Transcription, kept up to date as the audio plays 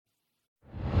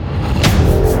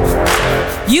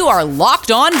You are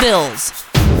Locked On Bills,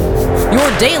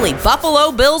 your daily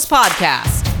Buffalo Bills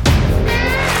podcast.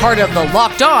 Part of the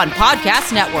Locked On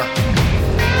Podcast Network,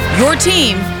 your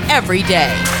team every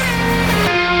day.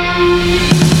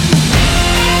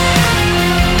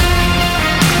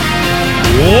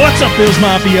 What's up, Bills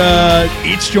Mafia?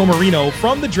 It's Joe Marino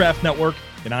from the Draft Network,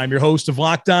 and I'm your host of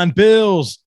Locked On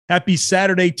Bills. Happy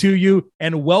Saturday to you,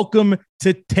 and welcome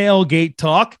to Tailgate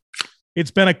Talk.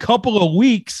 It's been a couple of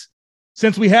weeks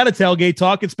since we had a Tailgate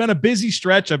Talk. It's been a busy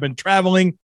stretch. I've been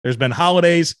traveling. There's been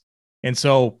holidays, and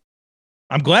so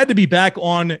I'm glad to be back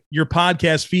on your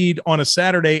podcast feed on a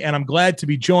Saturday, and I'm glad to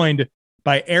be joined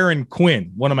by Aaron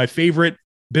Quinn, one of my favorite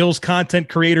Bills content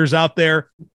creators out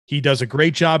there. He does a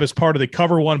great job as part of the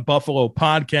Cover One Buffalo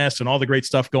podcast and all the great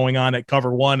stuff going on at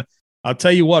Cover One. I'll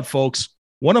tell you what, folks,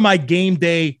 one of my game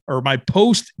day or my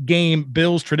post-game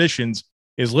Bills traditions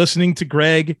is listening to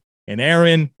Greg and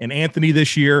Aaron and Anthony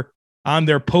this year on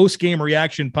their post-game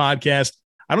reaction podcast.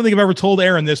 I don't think I've ever told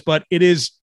Aaron this, but it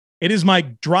is my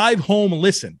drive home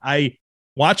listen. I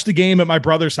watch the game at my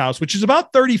brother's house, which is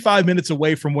about 35 minutes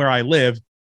away from where I live.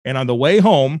 And on the way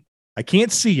home, I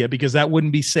can't see you because that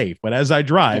wouldn't be safe. But as I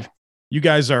drive, you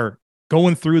guys are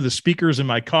going through the speakers in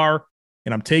my car,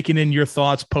 and I'm taking in your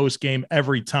thoughts post-game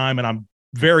every time. And I'm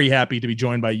very happy to be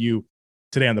joined by you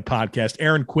today on the podcast.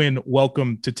 Aaron Quinn,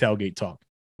 welcome to Tailgate Talk.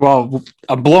 Well,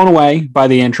 I'm blown away by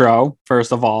the intro,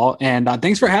 first of all. And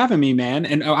thanks for having me, man.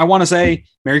 And I want to say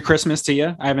Merry Christmas to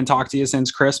you. I haven't talked to you since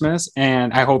Christmas.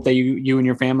 And I hope that you and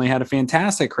your family had a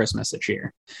fantastic Christmas this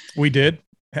year. We did.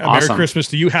 Awesome. Merry Christmas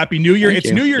to you. Happy New Year. Thank it's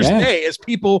you. New Year's Day as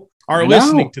people are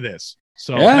listening to this.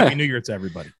 So Happy New Year to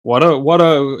everybody.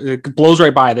 It blows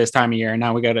right by this time of year. And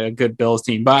now we got a good Bills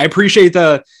team. But I appreciate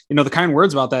the kind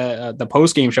words about the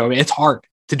post-game show. I mean, it's hard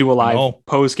to do a live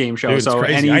post-game show. Dude, so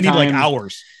I need like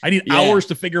hours. I need hours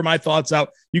to figure my thoughts out.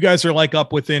 You guys are like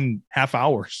up within half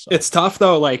hours. So. It's tough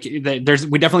though. Like we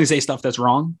definitely say stuff that's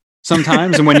wrong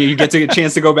sometimes. And when you get a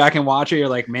chance to go back and watch it, you're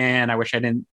like, man, I wish I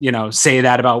didn't, say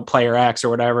that about player X or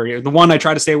whatever. The one I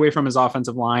try to stay away from is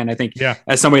offensive line. I think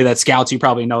as somebody that scouts, you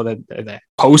probably know that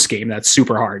post game, that's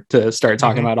super hard to start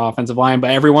talking about offensive line,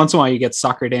 but every once in a while you get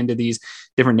suckered into these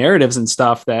different narratives and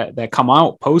stuff that come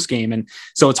out post game. And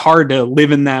so it's hard to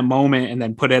live in that moment and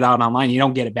then put it out online. You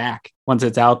don't get it back once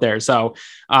it's out there. So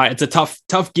it's a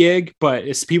tough gig, but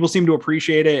people seem to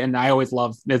appreciate it. And I always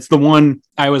love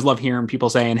hearing people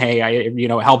saying, hey,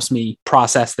 it helps me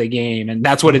process the game. And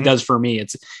that's what it does for me.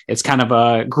 It's kind of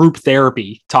a group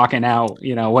therapy talking out,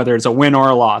 whether it's a win or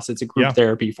a loss, it's a group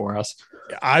therapy for us.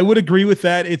 I would agree with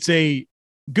that. It's a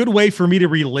good way for me to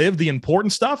relive the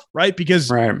important stuff, right? Because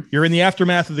you're in the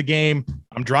aftermath of the game.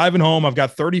 I'm driving home. I've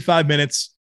got 35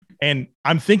 minutes and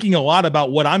I'm thinking a lot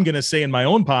about what I'm going to say in my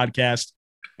own podcast,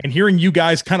 and hearing you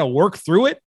guys kind of work through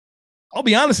it, I'll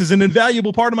be honest, is an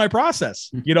invaluable part of my process,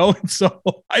 And so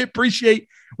I appreciate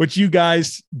what you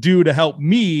guys do to help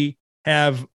me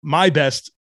have my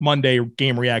best Monday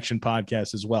game reaction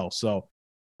podcast as well. So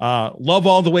love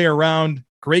all the way around.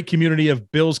 Great community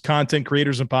of Bills content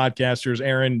creators and podcasters.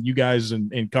 Aaron, you guys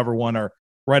in Cover One are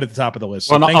right at the top of the list.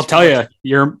 So I'll tell you,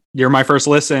 you're my first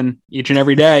listen each and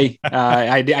every day.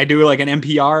 I do like an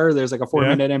NPR. There's like a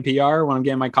 4-minute NPR when I'm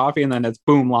getting my coffee, and then it's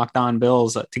boom, Locked On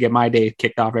Bills to get my day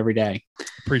kicked off every day.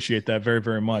 Appreciate that very,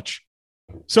 very much.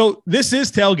 So this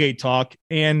is Tailgate Talk,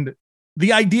 and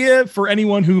the idea for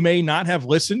anyone who may not have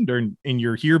listened and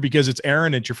you're here because it's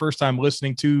Aaron, it's your first time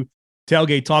listening to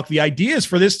Tailgate Talk. The idea is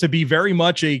for this to be very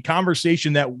much a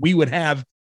conversation that we would have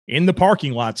in the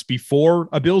parking lots before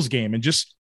a Bills game, and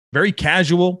just very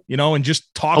casual, and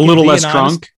just talking. A little less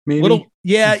drunk, maybe. That'll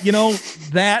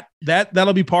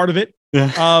be part of it.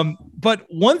 Yeah. But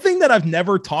one thing that I've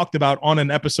never talked about on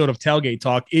an episode of Tailgate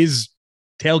Talk is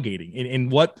tailgating and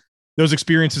what those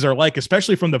experiences are like,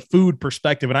 especially from the food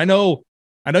perspective. And I know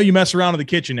you mess around in the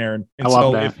kitchen, Aaron. And I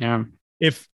love that.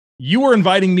 If you were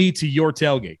inviting me to your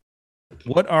tailgate,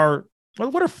 what are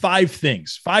 5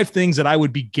 things that I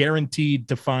would be guaranteed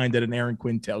to find at an Aaron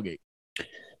Quinn tailgate?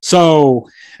 So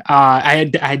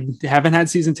I haven't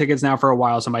had season tickets now for a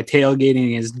while, so my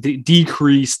tailgating is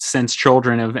decreased since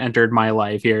children have entered my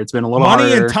life here. It's been a little money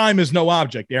harder. And time is no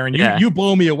object, Aaron. You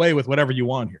blow me away with whatever you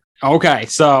want here. Okay,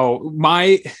 so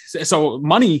money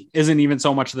isn't even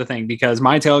so much the thing, because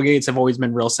my tailgates have always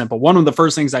been real simple. One of the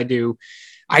first things I do,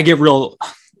 I get real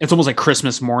it's almost like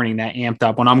Christmas morning, that amped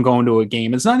up when I'm going to a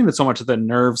game. It's not even so much the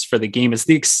nerves for the game. It's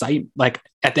the excitement. Like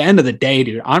at the end of the day,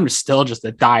 dude, I'm still just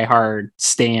a diehard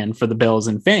stan for the Bills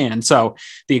and fans. So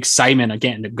the excitement of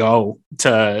getting to go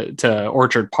to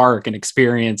Orchard Park and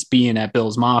experience being at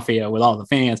Bills Mafia with all the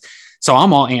fans. So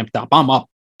I'm all amped up. I'm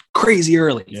up crazy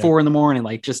early, 4 a.m,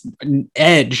 like just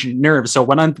edge nerves. So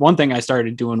one thing I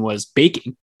started doing was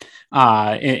baking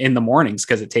in the mornings,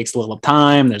 because it takes a little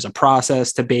time. There's a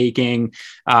process to baking,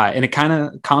 and it kind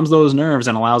of calms those nerves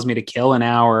and allows me to kill an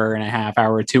hour and a half,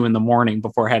 hour or two in the morning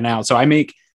before heading out. So I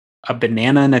make a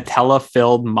banana Nutella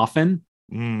filled muffin.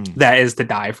 That is to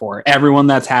die for. Everyone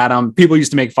that's had them, people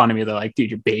used to make fun of me. They're like,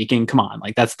 dude, you're baking. Come on.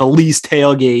 Like, that's the least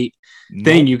tailgate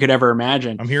thing you could ever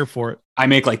imagine. I'm here for it. I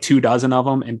make like 2 dozen of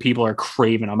them and people are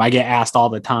craving them. I get asked all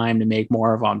the time to make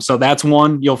more of them. So that's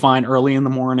one you'll find early in the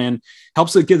morning.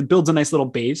 Helps it builds a nice little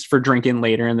base for drinking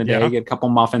later in the day. Get a couple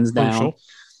muffins down.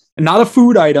 Not a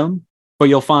food item, but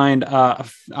you'll find, I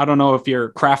don't know if you're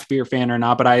a craft beer fan or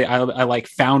not, but I like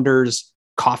Founders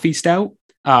Coffee Stout.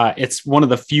 It's one of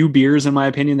the few beers, in my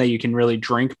opinion, that you can really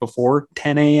drink before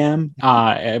 10 a.m.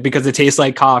 Because it tastes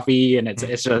like coffee, and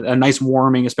it's a nice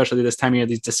warming, especially this time of year,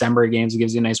 these December games. It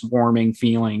gives you a nice warming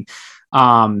feeling.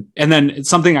 And then it's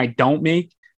something I don't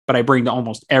make, but I bring to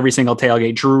almost every single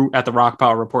tailgate. Drew at the Rock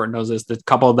Power Report knows this. The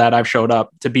couple that I've showed up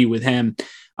to be with him,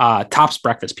 Tops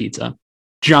breakfast pizza,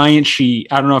 giant sheet.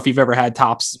 I don't know if you've ever had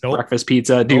Tops breakfast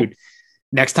pizza, dude.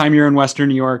 Next time you're in Western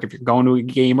New York, if you're going to a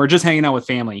game or just hanging out with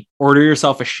family, order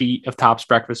yourself a sheet of Tops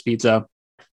breakfast pizza.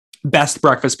 Best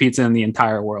breakfast pizza in the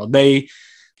entire world. They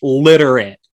litter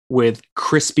it with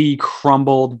crispy,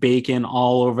 crumbled bacon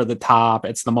all over the top.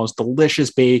 It's the most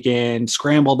delicious bacon,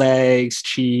 scrambled eggs,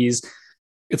 cheese.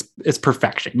 It's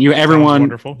perfection. Everyone,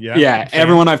 wonderful. Yeah.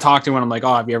 Everyone I've talked to when I'm like,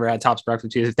 oh, have you ever had Tops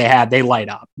breakfast pizza? If they light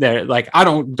up. They're like, I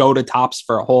don't go to Tops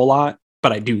for a whole lot,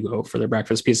 but I do go for their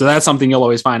breakfast pizza. So that's something you'll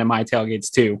always find in my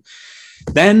tailgates too.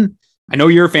 Then I know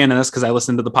you're a fan of this because I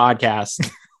listened to the podcast.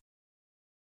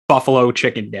 Buffalo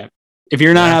chicken dip. If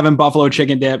you're not having buffalo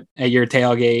chicken dip at your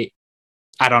tailgate,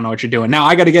 I don't know what you're doing. Now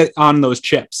I got to get on those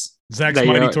chips. Zach's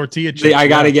Mighty Tortilla chips. I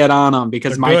got to get on them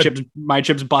because my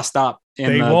chips bust up.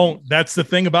 They won't. That's the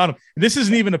thing about them. This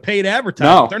isn't even a paid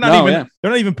advertisement. They're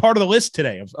not even part of the list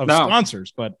today of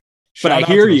sponsors, but I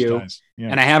hear you,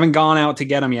 and I haven't gone out to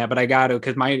get them yet, but I got to,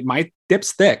 because my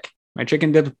dip's thick. My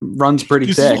chicken dip runs pretty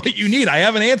thick. This is what you need. I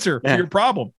have an answer for your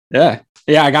problem. Yeah,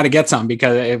 I got to get some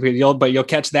because you'll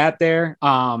catch that there.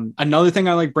 Another thing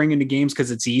I like bringing to games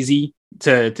because it's easy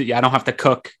to I don't have to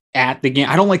cook at the game.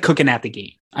 I don't like cooking at the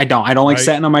game. I don't like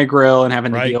setting on my grill and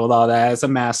having to deal with all that. It's a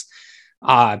mess.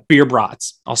 Beer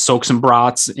brats. I'll soak some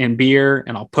brats in beer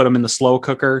and I'll put them in the slow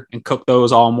cooker and cook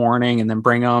those all morning and then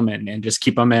bring them and just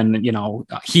keep them in,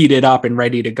 heated up and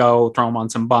ready to go. Throw them on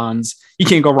some buns. You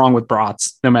can't go wrong with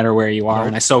brats no matter where you are. Nope.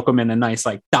 And I soak them in a nice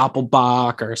like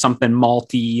Doppelbock or something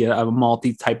malty, a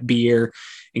malty type beer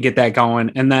and get that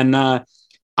going. And then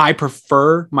I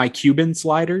prefer my Cuban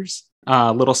sliders,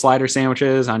 little slider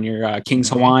sandwiches on your King's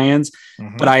Hawaiians,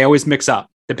 but I always mix up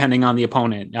depending on the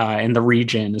opponent in the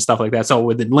region and stuff like that. So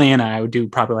with Atlanta, I would do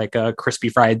probably like a crispy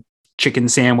fried chicken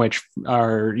sandwich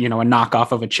or, a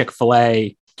knockoff of a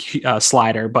Chick-fil-A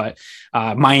slider. But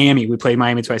Miami, we played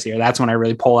Miami twice a year. That's when I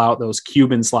really pull out those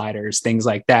Cuban sliders, things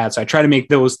like that. So I try to make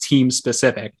those team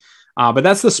specific. But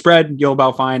that's the spread you'll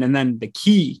about find. And then the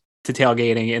key to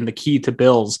tailgating and the key to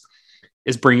Bills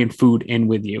is bringing food in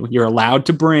with you. You're allowed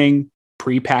to bring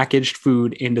prepackaged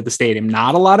food into the stadium.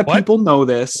 Not a lot of people know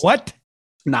this. What?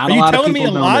 Not Are a lot you of telling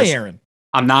people me a know lie, this. Aaron?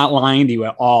 I'm not lying to you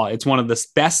at all. It's one of the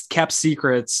best kept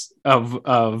secrets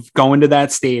of going to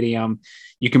that stadium.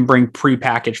 You can bring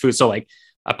prepackaged food. So like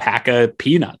a pack of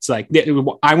peanuts. Like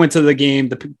I went to the game,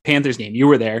 the Panthers game. You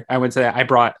were there. I went to that. I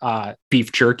brought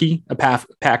beef jerky, a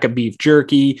pack of beef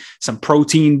jerky, some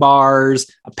protein bars,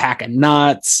 a pack of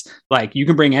nuts. Like you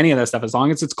can bring any of that stuff as long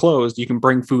as it's closed. You can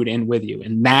bring food in with you,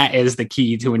 and that is the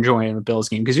key to enjoying the Bills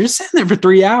game because you're sitting there for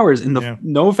 3 hours. In the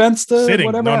no offense to sitting.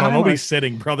 Whatever. No, nobody's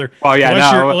sitting, brother. Oh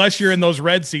yeah, unless you're in those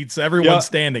red seats, everyone's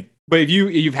standing. But if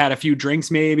you've had a few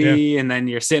drinks maybe, and then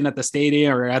you're sitting at the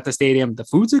stadium the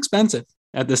food's expensive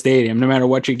at the stadium, no matter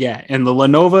what you get. And the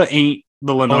Lenovo ain't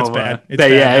the Lenovo. It's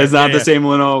bad. It's not the same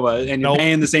Lenovo, and you're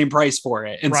paying the same price for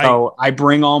it. And so I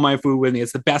bring all my food with me.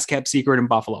 It's the best kept secret in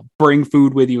Buffalo. Bring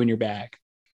food with you in your bag.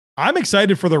 I'm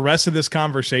excited for the rest of this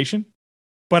conversation,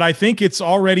 but I think it's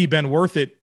already been worth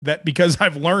it because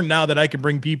I've learned now that I can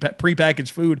bring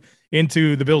prepackaged food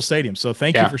into the Bills Stadium. So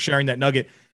thank you for sharing that nugget.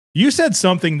 You said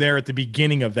something there at the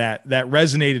beginning of that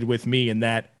resonated with me, in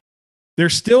that there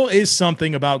still is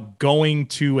something about going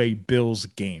to a Bills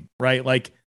game, right?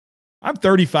 Like, I'm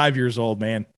 35 years old,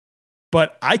 man,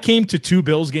 but I came to 2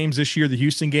 Bills games this year, the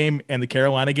Houston game and the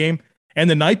Carolina game. And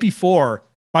the night before,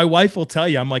 my wife will tell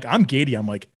you, I'm giddy. I'm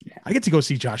like, I get to go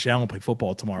see Josh Allen play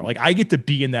football tomorrow. Like, I get to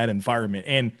be in that environment.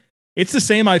 And It's the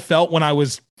same I felt when I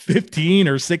was 15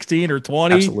 or 16 or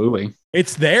 20. Absolutely.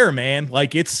 It's there, man.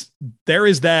 Like there's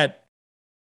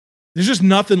just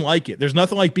nothing like it. There's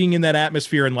nothing like being in that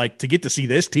atmosphere and like to get to see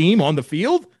this team on the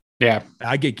field. Yeah.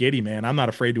 I get giddy, man. I'm not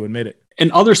afraid to admit it.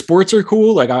 And other sports are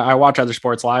cool. Like I watch other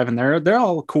sports live and they're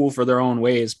all cool for their own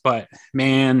ways, but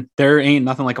man, there ain't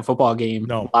nothing like a football game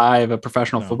live, a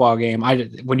professional football game.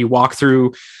 When you walk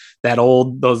through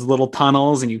those little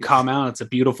tunnels and you come out, it's a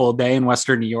beautiful day in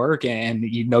Western New York and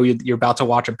you're about to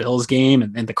watch a Bills game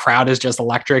and the crowd is just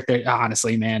electric.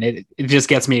 Honestly, man, it just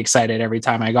gets me excited every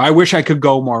time I go. I wish I could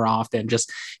go more often,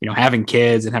 just, having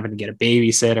kids and having to get a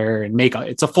babysitter and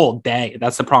it's a full day.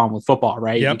 That's the problem with football,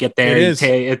 right? Yep, you get there at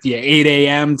 8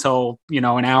 a.m. till,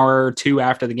 an hour or two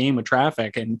after the game with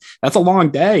traffic. And that's a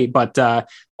long day, but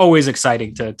always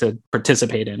exciting to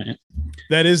participate in it.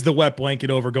 That is the wet blanket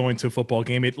over going to a football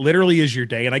game. It literally is your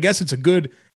day. And I guess it's a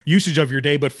good usage of your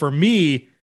day. But for me,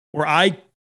 where I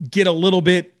get a little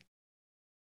bit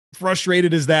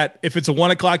frustrated is that if it's a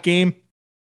 1:00 game,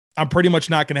 I'm pretty much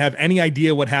not going to have any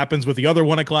idea what happens with the other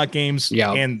 1:00 games.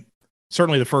 Yep. And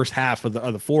certainly the first half of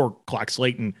the 4:00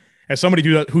 slate. And as somebody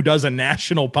who does a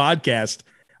national podcast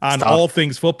on all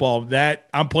things football, that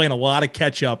I'm playing a lot of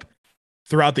catch up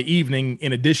throughout the evening,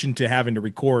 in addition to having to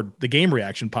record the game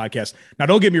reaction podcast. Now,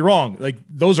 don't get me wrong. Like,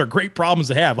 those are great problems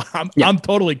to have. I'm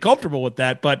totally comfortable with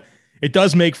that, but it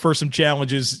does make for some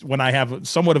challenges when I have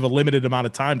somewhat of a limited amount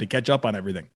of time to catch up on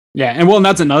everything. Yeah. And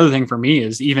that's another thing for me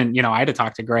is even, I had to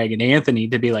talk to Greg and Anthony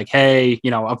to be like, hey,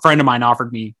 a friend of mine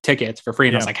offered me tickets for free.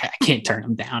 And I was like, hey, I can't turn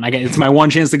them down. It's my one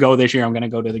chance to go this year. I'm going to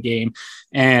go to the game.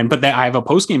 But I have a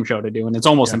post-game show to do. And it's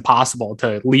almost impossible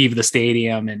to leave the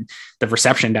stadium, and the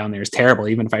reception down there is terrible.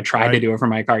 Even if I tried to do it from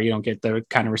my car, you don't get the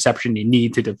kind of reception you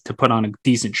need to put on a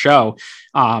decent show.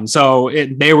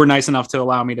 They were nice enough to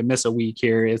allow me to miss a week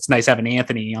here. It's nice having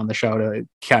Anthony on the show to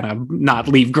kind of not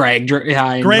leave Greg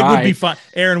high. Greg would be fine.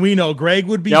 Aaron, we know Greg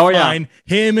would be fine.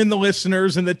 Yeah. Him and the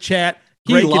listeners in the chat.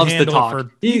 He loves to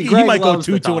talk. He might go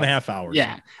 2.5 hours.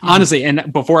 Yeah, honestly.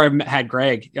 And before I had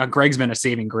Greg, Greg's been a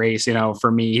saving grace,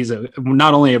 for me. He's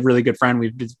not only a really good friend,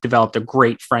 we've developed a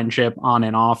great friendship on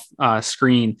and off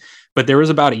screen. But there was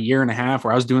about a year and a half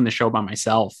where I was doing the show by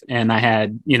myself, and I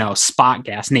had, spot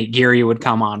gas. Nate Geary would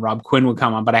come on, Rob Quinn would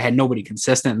come on, but I had nobody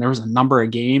consistent. And there was a number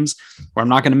of games where I'm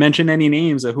not going to mention any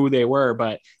names of who they were,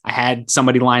 but I had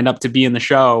somebody lined up to be in the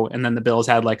show. And then the Bills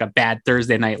had like a bad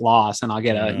Thursday night loss. And I'll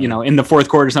get in the fourth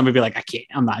quarter, somebody be like,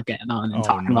 I'm not getting on and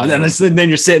talking about that. And then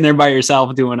you're sitting there by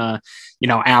yourself doing a,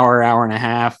 hour and a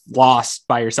half lost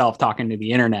by yourself talking to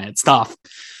the internet. It's tough.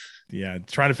 Yeah.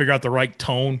 Trying to figure out the right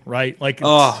tone, right? Like,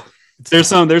 there's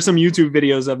some YouTube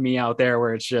videos of me out there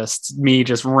where it's just me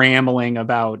just rambling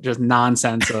about just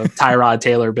nonsense of Tyrod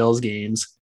Taylor Bills games.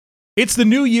 It's the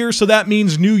new year, so that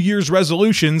means New Year's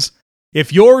resolutions.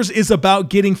 If yours is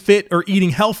about getting fit or eating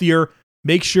healthier,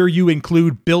 make sure you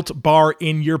include Built Bar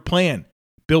in your plan.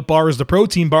 Built Bar is the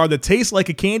protein bar that tastes like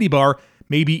a candy bar,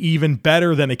 maybe even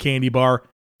better than a candy bar.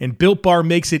 And Built Bar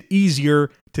makes it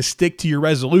easier to stick to your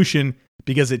resolution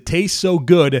because it tastes so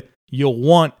good, you'll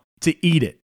want to eat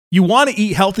it. You want to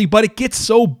eat healthy, but it gets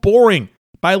so boring.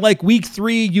 By like week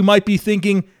 3, you might be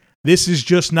thinking, this is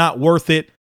just not worth it.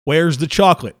 Where's the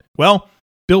chocolate? Well,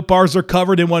 Built Bars are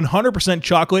covered in 100%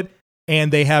 chocolate,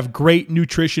 and they have great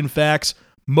nutrition facts.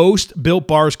 Most Built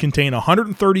Bars contain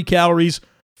 130 calories,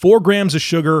 4 grams of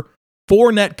sugar,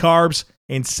 4 net carbs,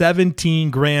 and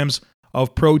 17 grams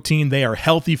of protein. They are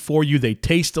healthy for you. They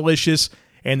taste delicious,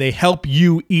 and they help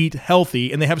you eat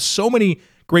healthy. And they have so many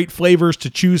great flavors to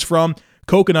choose from.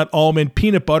 Coconut almond,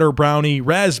 peanut butter brownie,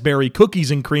 raspberry,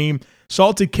 cookies and cream,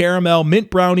 salted caramel,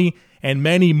 mint brownie, and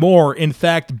many more. In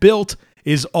fact, Built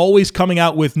is always coming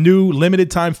out with new limited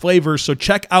time flavors, so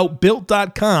check out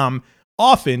Built.com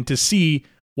often to see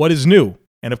what is new.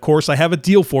 And of course, I have a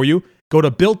deal for you. Go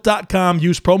to Built.com,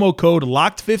 use promo code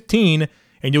LOCKED15,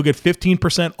 and you'll get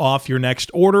 15% off your next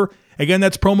order. Again,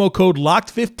 that's promo code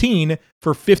LOCKED15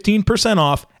 for 15%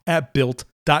 off at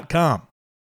Built.com.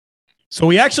 So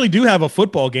we actually do have a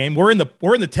football game. We're in the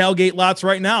tailgate lots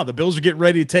right now. The Bills are getting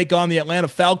ready to take on the Atlanta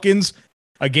Falcons,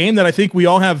 a game that I think we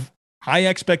all have high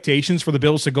expectations for the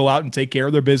Bills to go out and take care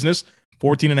of their business.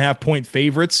 14.5-point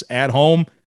favorites at home.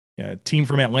 Team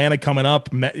from Atlanta coming up.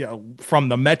 From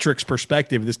the metrics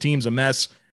perspective, this team's a mess.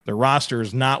 The roster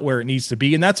is not where it needs to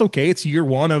be, and that's okay. It's year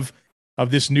one of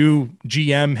this new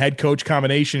GM head coach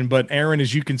combination. But Aaron,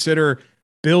 as you consider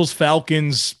Bills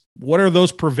Falcons, what are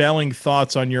those prevailing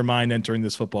thoughts on your mind entering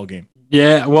this football game?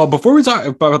 Yeah, well, before we talk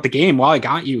about the game, while I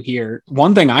got you here,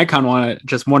 one thing I kind of want to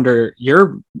just wonder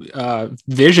your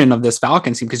vision of this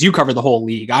Falcons team, because you cover the whole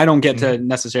league. I don't get to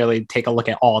necessarily take a look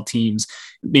at all teams,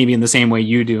 maybe in the same way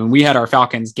you do. And we had our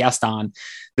Falcons guest on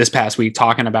this past week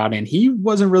talking about it, and he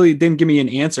didn't give me an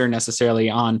answer necessarily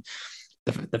on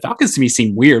the Falcons. To me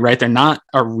seem weird, right? They're not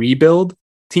a rebuild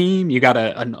team. You got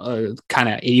a kind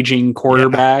of aging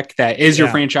quarterback that is your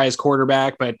franchise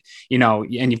quarterback, but and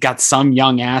you've got some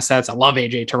young assets. I love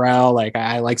AJ Terrell. Like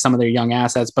I like some of their young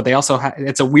assets, but they also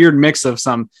it's a weird mix of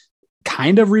some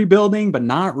kind of rebuilding, but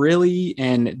not really.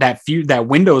 And that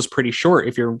window is pretty short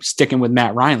if you're sticking with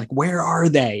Matt Ryan. Like, where are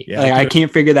they? I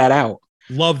can't figure that out.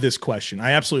 Love this question.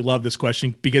 I absolutely love this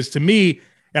question because to me,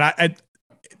 and I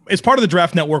as part of the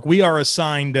Draft Network, we are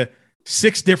assigned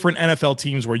 6 different NFL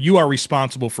teams where you are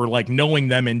responsible for like knowing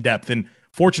them in depth. And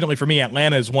fortunately for me,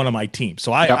 Atlanta is one of my teams.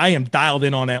 So I am dialed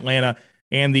in on Atlanta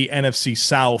and the NFC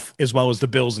South, as well as the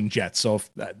Bills and Jets. So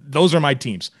those are my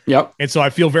teams. Yep. And so I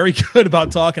feel very good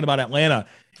about talking about Atlanta.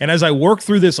 And as I work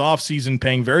through this offseason,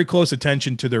 paying very close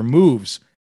attention to their moves,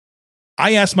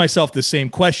 I ask myself the same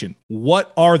question.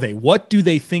 What are they? What do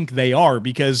they think they are?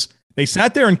 Because they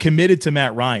sat there and committed to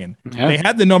Matt Ryan. Yeah. They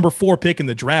had the number 4 pick in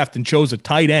the draft and chose a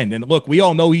tight end. And look, we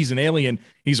all know he's an alien.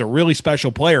 He's a really special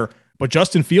player. But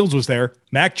Justin Fields was there.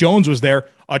 Mac Jones was there.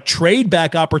 A trade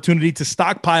back opportunity to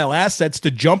stockpile assets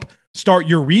to start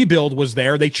your rebuild was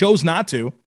there. They chose not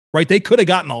to, right? They could have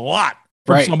gotten a lot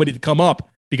from somebody to come up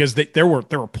because there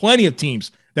were plenty of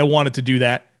teams that wanted to do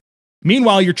that.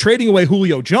 Meanwhile, you're trading away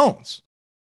Julio Jones.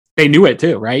 They knew it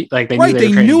too, right? Like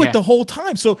they knew it the whole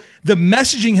time. So the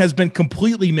messaging has been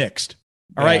completely mixed.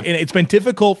 All right. And it's been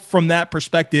difficult from that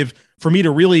perspective for me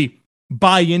to really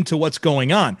buy into what's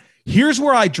going on. Here's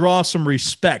where I draw some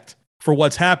respect for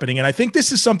what's happening. And I think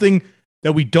this is something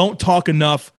that we don't talk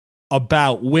enough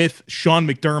about with Sean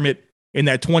McDermott in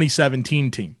that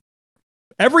 2017 team.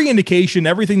 Every indication,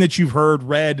 everything that you've heard,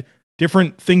 read,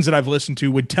 different things that I've listened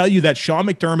to would tell you that Sean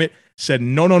McDermott said,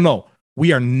 no.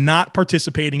 We are not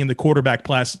participating in the quarterback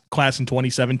class in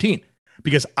 2017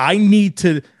 because I need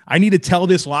to tell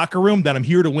this locker room that I'm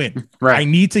here to win. Right. I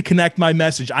need to connect my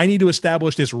message. I need to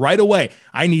establish this right away.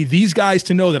 I need these guys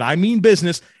to know that I mean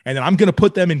business and that I'm going to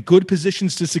put them in good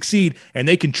positions to succeed and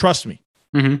they can trust me.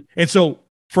 Mm-hmm. And so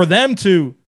for them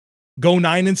to go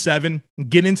 9-7,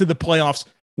 get into the playoffs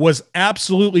was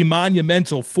absolutely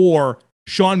monumental for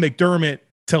Sean McDermott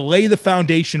to lay the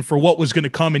foundation for what was going to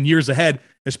come in years ahead,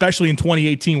 especially in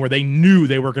 2018, where they knew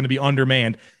they were going to be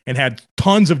undermanned and had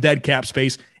tons of dead cap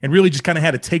space and really just kind of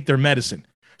had to take their medicine.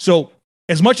 So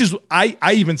as much as I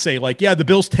even say, like, yeah, the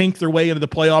Bills tanked their way into the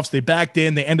playoffs, they backed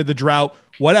in, they ended the drought,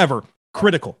 whatever,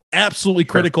 critical, absolutely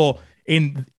critical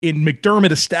in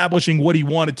McDermott establishing what he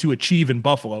wanted to achieve in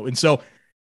Buffalo. And so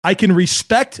I can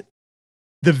respect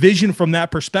the vision from that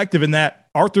perspective, and that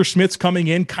Arthur Smith's coming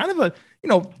in kind of a,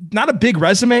 not a big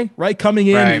resume, right? Coming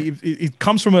in, he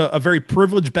comes from a very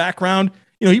privileged background.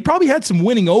 He probably had some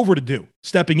winning over to do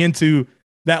stepping into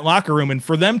that locker room. And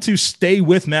for them to stay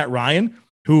with Matt Ryan,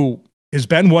 who has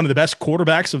been one of the best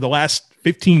quarterbacks of the last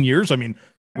 15 years. I mean,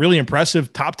 really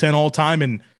impressive, top 10 all time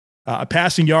in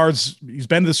passing yards. He's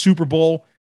been to the Super Bowl,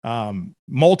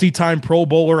 multi-time Pro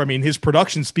Bowler. I mean, his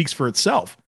production speaks for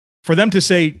itself. For them to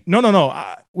say, no,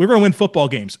 we're going to win football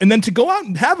games. And then to go out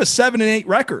and have a 7-8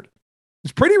 record.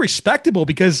 It's pretty respectable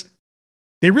because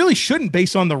they really shouldn't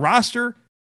based on the roster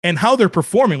and how they're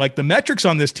performing. Like the metrics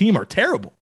on this team are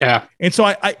terrible. Yeah. And so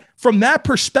I from that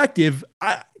perspective,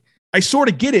 I sort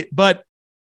of get it. But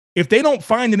if they don't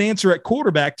find an answer at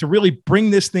quarterback to really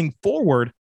bring this thing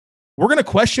forward, we're going to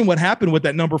question what happened with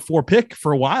that number 4 pick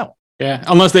for a while. Yeah.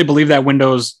 Unless they believe that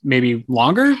window's maybe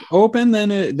longer open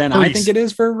than I think it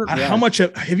is for. Yeah. How much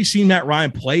have you seen Matt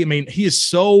Ryan play? I mean,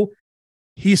 he's they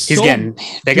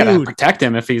got to protect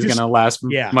him if he's going to last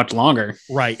much longer.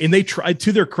 Right. And they tried,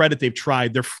 to their credit, they've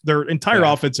tried. Their entire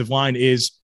offensive line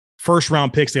is first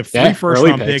round picks. They have 3 first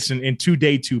round picks and 2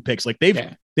 day 2 picks. Like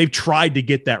they've tried to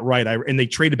get that right. And they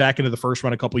traded back into the first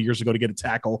round a couple of years ago to get a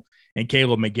tackle and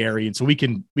Caleb McGarry. And so we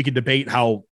can debate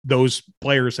how those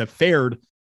players have fared,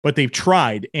 but they've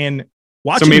tried. And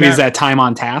watching, so maybe is that time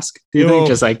on task? Do you think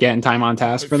just like getting time on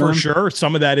task for them? For sure.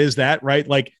 Some of that is that, right?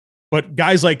 Like, but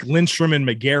guys like Lindstrom and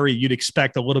McGarry, you'd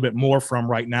expect a little bit more from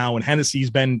right now. And Hennessy's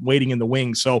been waiting in the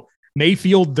wings. So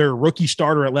Mayfield, their rookie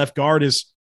starter at left guard, is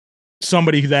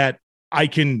somebody that I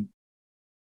can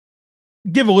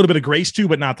give a little bit of grace to,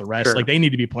 but not the rest. Sure. Like they need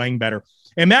to be playing better.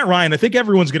 And Matt Ryan, I think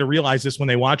everyone's going to realize this when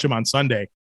they watch him on Sunday.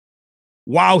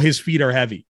 Wow, his feet are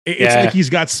heavy. It's like he's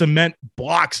got cement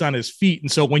blocks on his feet.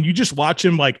 And so when you just watch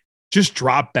him like just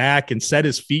drop back and set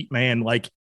his feet, man, like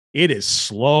It is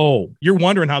slow. You're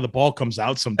wondering how the ball comes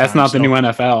out sometimes. That's not the new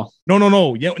NFL.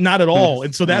 No. Yeah, not at all.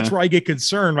 And so that's where I get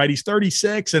concerned, right? He's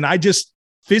 36, and I'm just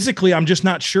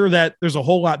not sure that there's a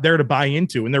whole lot there to buy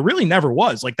into. And there really never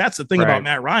was. Like, that's the thing about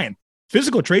Matt Ryan.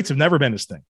 Physical traits have never been his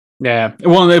thing. Yeah.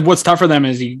 Well, what's tough for them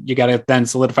is you got to then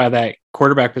solidify that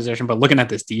quarterback position. But looking at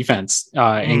this defense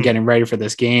and getting ready for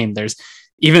this game, there's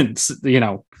even,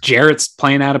 Jarrett's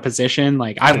playing out of position.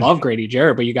 Like, I love Grady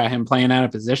Jarrett, but you got him playing out of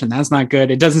position. That's not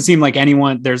good. It doesn't seem like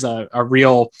there's a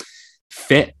real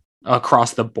fit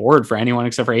across the board for anyone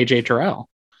except for AJ Terrell.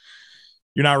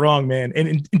 You're not wrong, man.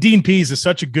 And Dean Pease is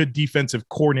such a good defensive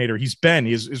coordinator.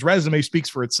 His resume speaks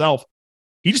for itself.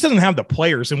 He just doesn't have the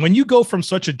players. And when you go from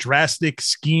such a drastic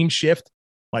scheme shift,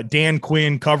 like Dan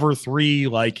Quinn, cover 3,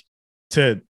 like,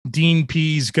 to Dean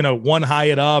Pease going to one high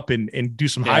it up and do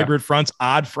some hybrid fronts,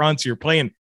 odd fronts. You're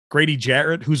playing Grady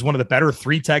Jarrett, who's one of the better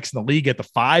 3 techs in the league at the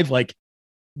 5, like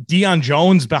Deion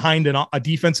Jones behind a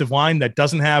defensive line that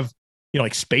doesn't have,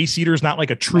 like space eaters, not like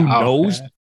a true nose. Okay.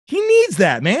 He needs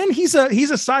that, man. He's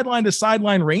a sideline to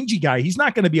sideline rangy guy. He's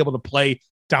not going to be able to play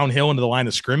downhill into the line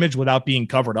of scrimmage without being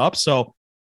covered up. So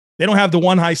they don't have the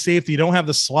one high safety. They don't have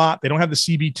the slot. They don't have the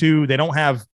CB2. They don't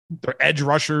have their edge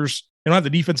rushers. They don't have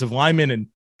the defensive linemen, and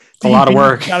a lot of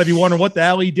work. Got to be wondering what the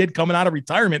hell he did coming out of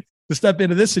retirement to step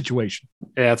into this situation.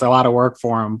 Yeah, it's a lot of work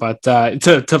for him. But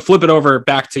to flip it over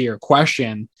back to your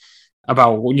question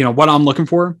about, what I'm looking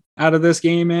for out of this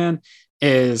game, man,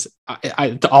 is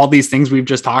all these things we've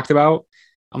just talked about.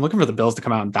 I'm looking for the Bills to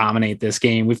come out and dominate this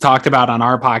game. We've talked about on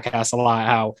our podcast a lot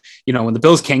how, when the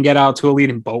Bills can get out to a lead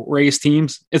in boat race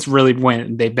teams, it's really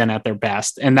when they've been at their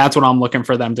best. And that's what I'm looking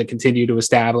for them to continue to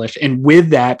establish. And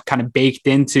with that kind of baked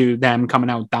into them coming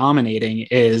out dominating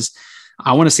is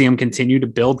I want to see them continue to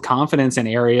build confidence in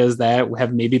areas that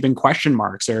have maybe been question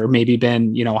marks or maybe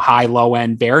been, high, low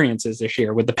end variances this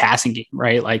year with the passing game,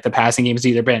 right? Like the passing game has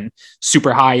either been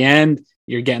super high end,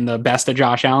 you're getting the best of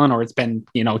Josh Allen, or it's been,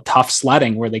 tough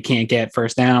sledding where they can't get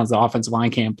first downs. The offensive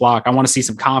line can't block. I want to see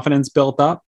some confidence built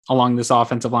up along this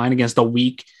offensive line against a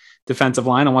weak defensive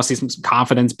line. I want to see some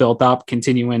confidence built up,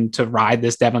 continuing to ride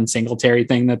this Devin Singletary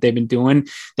thing that they've been doing.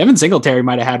 Devin Singletary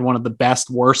might've had one of the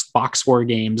worst box score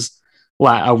games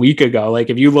a week ago. Like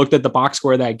if you looked at the box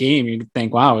score of that game, you'd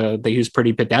think, wow, he was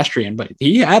pretty pedestrian, but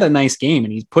he had a nice game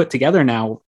and he's put together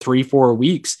now 3-4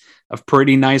 weeks of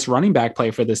pretty nice running back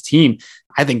play for this team.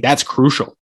 I think that's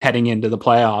crucial heading into the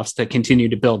playoffs to continue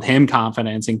to build him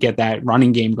confidence and get that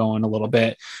running game going a little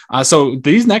bit. So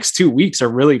these next 2 weeks are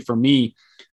really, for me,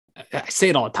 I say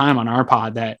it all the time on our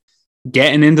pod, that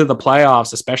getting into the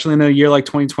playoffs, especially in a year like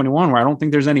 2021, where I don't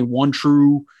think there's any one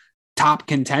true top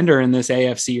contender in this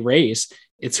AFC race,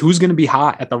 it's who's going to be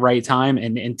hot at the right time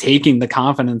and taking the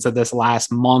confidence of this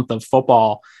last month of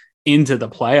football into the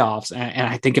playoffs. And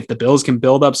I think if the Bills can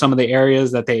build up some of the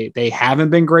areas that they haven't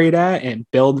been great at and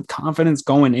build confidence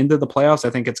going into the playoffs, I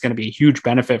think it's going to be a huge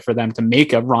benefit for them to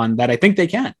make a run that I think they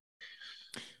can.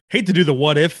 Hate to do the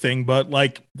what if thing, but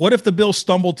like, what if the Bills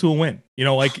stumble to a win?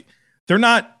 They're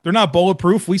not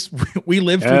bulletproof. We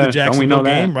lived through the Jacksonville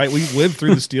game, right? We lived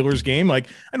through the Steelers game. Like,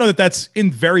 I know that's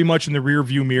very much in the rear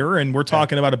view mirror, and we're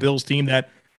talking about a Bills team that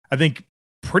I think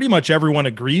pretty much everyone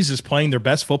agrees is playing their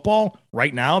best football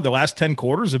right now. The last 10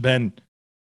 quarters have been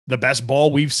the best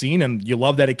ball we've seen, and you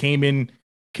love that it came in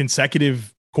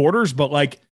consecutive quarters. But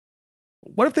like,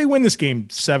 what if they win this game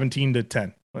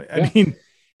 17-10? I mean.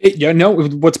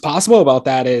 What's possible about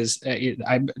that is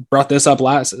I brought this up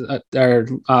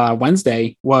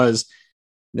Wednesday, was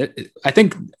that I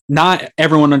think not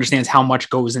everyone understands how much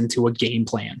goes into a game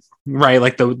plan, right?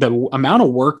 Like the amount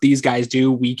of work these guys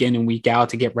do week in and week out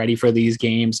to get ready for these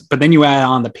games. But then you add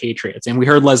on the Patriots, and we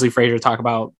heard Leslie Frazier talk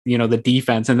about, the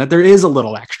defense, and that there is a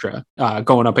little extra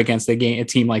going up against a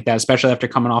team like that, especially after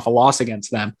coming off a loss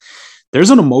against them. There's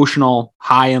an emotional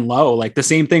high and low, like the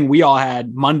same thing we all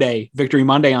had Victory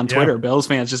Monday on Twitter, Bills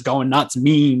fans just going nuts,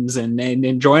 memes and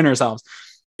enjoying ourselves.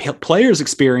 Players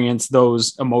experience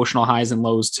those emotional highs and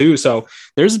lows too. So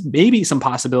there's maybe some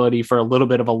possibility for a little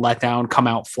bit of a letdown, come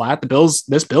out flat.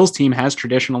 This Bills team has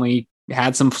traditionally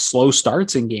had some slow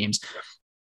starts in games.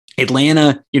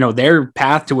 Atlanta, their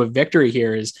path to a victory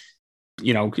here is,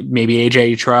 maybe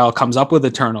AJ Terrell comes up with a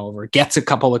turnover, gets a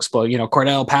couple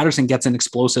Cordell Patterson gets an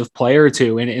explosive player or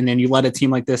two. And then you let a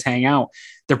team like this hang out.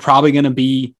 They're probably going to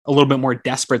be a little bit more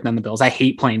desperate than the Bills. I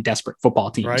hate playing desperate football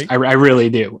teams. Right? I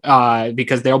really do,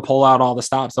 because they'll pull out all the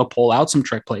stops. They'll pull out some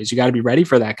trick plays. You got to be ready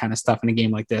for that kind of stuff in a game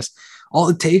like this. All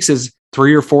it takes is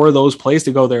 3 or 4 of those plays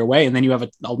to go their way. And then you have a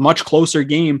much closer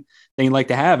game than you like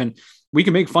to have. And we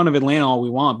can make fun of Atlanta all we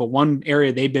want, but one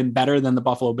area they've been better than the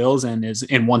Buffalo Bills in is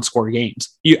in one-score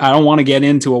games. I don't want to get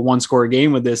into a one-score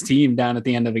game with this team down at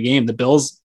the end of the game. The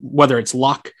Bills, whether it's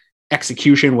luck,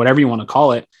 execution, whatever you want to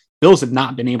call it, Bills have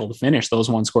not been able to finish those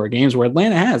one-score games where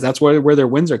Atlanta has. That's where their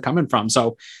wins are coming from.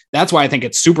 So that's why I think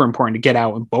it's super important to get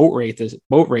out and boat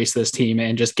race this team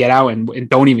and just get out and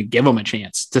don't even give them a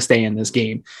chance to stay in this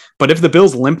game. But if the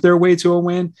Bills limp their way to a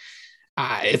win,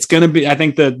 it's going to be, I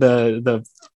think the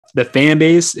fan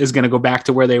base is going to go back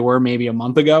to where they were maybe a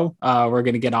month ago. We're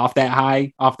going to get off that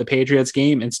high off the Patriots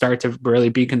game and start to really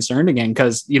be concerned again.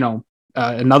 Because,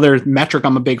 another metric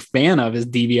I'm a big fan of is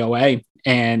DVOA.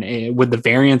 And with the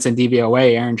variance in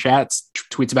DVOA, Aaron Schatz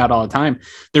tweets about all the time.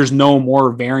 There's no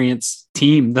more variance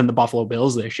team than the Buffalo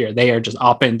Bills this year. They are just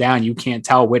up and down. You can't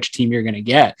tell which team you're going to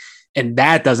get. And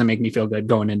that doesn't make me feel good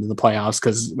going into the playoffs,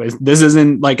 because this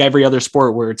isn't like every other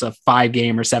sport where it's a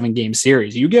 5-game or 7-game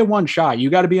series. You get one shot. You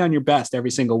got to be on your best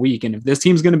every single week. And if this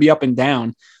team's going to be up and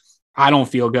down, I don't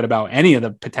feel good about any of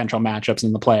the potential matchups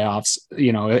in the playoffs.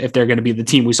 If they're going to be the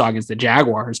team we saw against the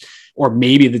Jaguars or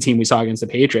maybe the team we saw against the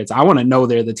Patriots, I want to know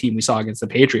they're the team we saw against the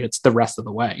Patriots the rest of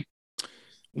the way.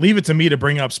 Leave it to me to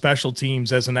bring up special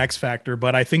teams as an X factor,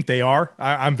 but I think they are.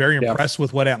 I'm very impressed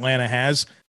with what Atlanta has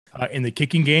in the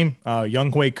kicking game.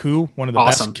 Younghoe Koo, one of the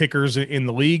best kickers in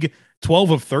the league,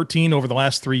 12 of 13 over the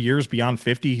last 3 years, beyond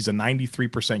 50. He's a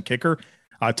 93% kicker.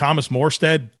 Thomas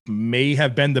Morstead may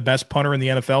have been the best punter in the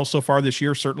NFL so far this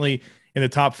year, certainly in the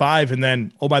top 5. And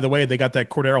then, oh, by the way, they got that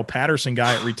Cordero Patterson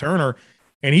guy at returner,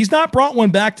 and he's not brought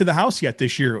one back to the house yet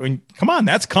this year. And come on,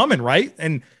 that's coming, right?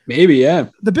 And maybe, yeah.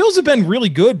 The Bills have been really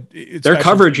good. Their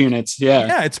coverage units, yeah.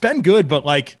 Yeah, it's been good, but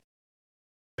like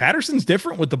Patterson's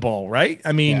different with the ball, right?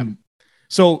 I mean,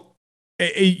 so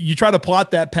you try to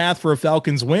plot that path for a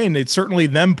Falcons win. It's certainly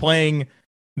them playing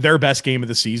their best game of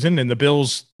the season and the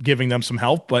Bills giving them some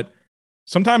help, but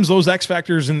sometimes those X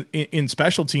factors in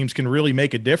special teams can really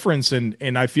make a difference.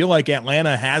 And I feel like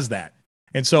Atlanta has that.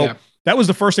 And so that was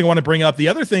the first thing I want to bring up. The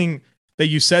other thing that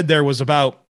you said there was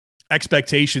about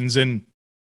expectations. And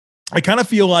I kind of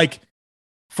feel like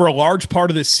for a large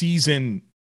part of the season,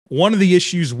 one of the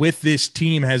issues with this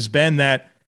team has been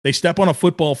that they step on a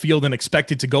football field and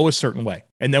expect it to go a certain way.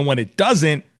 And then when it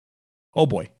doesn't, oh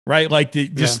boy, right? Like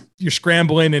you're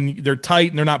scrambling and they're tight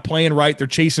and they're not playing right. They're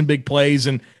chasing big plays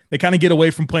and they kind of get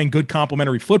away from playing good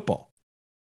complementary football.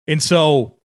 And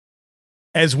so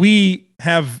as we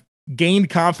have gained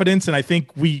confidence, and I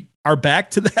think we are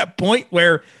back to that point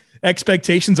where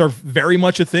expectations are very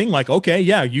much a thing. Like, okay,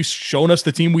 yeah, you've shown us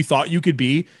the team we thought you could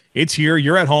be. It's here.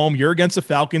 You're at home. You're against the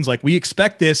Falcons. Like, we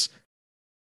expect this.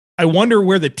 I wonder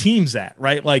where the team's at,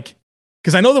 right? Like,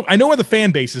 because I know where the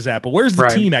fan base is at, but where's the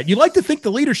team at? You like to think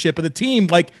the leadership of the team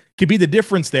could be the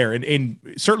difference there. And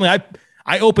certainly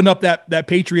I opened up that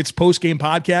Patriots post-game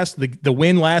podcast, the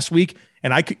win last week,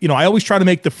 and I always try to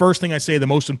make the first thing I say the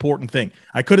most important thing.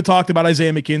 I could have talked about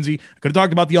Isaiah McKenzie, I could have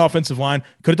talked about the offensive line,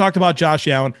 could have talked about Josh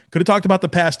Allen, could have talked about the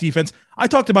pass defense. I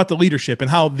talked about the leadership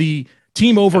and how the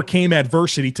team overcame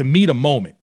adversity to meet a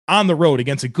moment on the road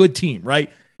against a good team,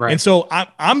 right? And so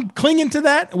I'm clinging to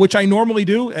that, which I normally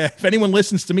do. If anyone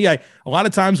listens to me, a lot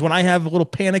of times when I have a little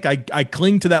panic, I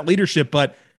cling to that leadership.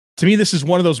 But to me, this is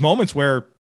one of those moments where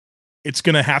it's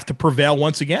going to have to prevail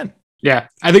once again. Yeah,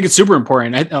 I think it's super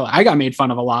important. I got made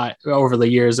fun of a lot over the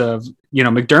years of,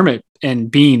 McDermott and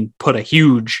Bean put a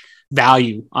huge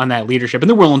value on that leadership, and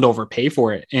they're willing to overpay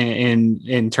for it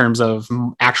in terms of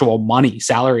actual money,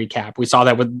 salary cap. We saw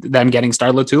that with them getting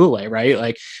Star Lotulelei, right?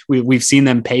 Like we've seen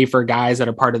them pay for guys that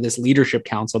are part of this leadership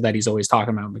council that he's always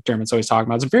talking about. McDermott's always talking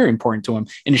about. It's very important to him,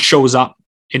 and it shows up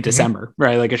in December,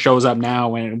 right? Like it shows up now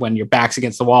when your back's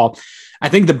against the wall. I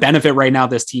think the benefit right now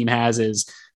this team has is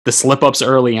the slip ups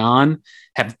early on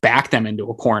have backed them into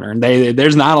a corner, and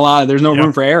there's no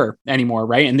room for error anymore.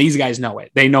 Right. And these guys know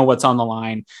it. They know what's on the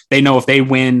line. They know if they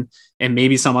win and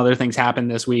maybe some other things happen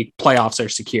this week, playoffs are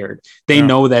secured. They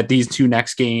know that these 2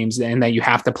 next games and that you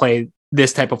have to play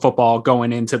this type of football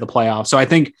going into the playoffs. So I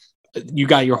think you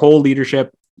got your whole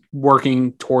leadership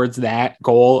working towards that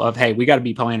goal of, hey, we got to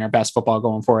be playing our best football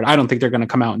going forward. I don't think they're going to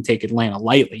come out and take Atlanta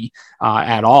lightly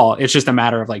at all. It's just a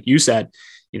matter of, like you said,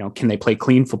 can they play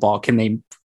clean football? Can they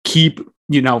keep,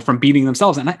 from beating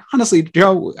themselves? And honestly,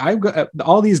 Joe, I've got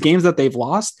all these games that they've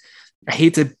lost. I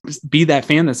hate to be that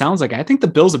fan that sounds like I think the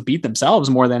Bills have beat themselves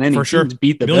more than any team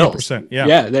beat the Bills.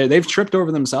 Yeah, they've tripped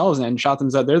over themselves and shot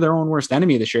themselves. They're their own worst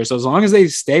enemy this year. So as long as they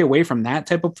stay away from that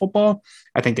type of football,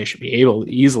 I think they should be able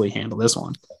to easily handle this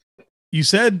one. You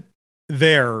said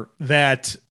there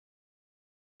that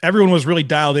everyone was really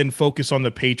dialed in, focused on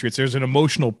the Patriots. There's an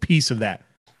emotional piece of that.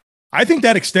 I think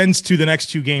that extends to the next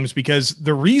two games, because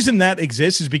the reason that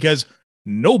exists is because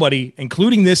nobody,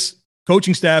 including this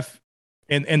coaching staff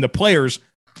and the players,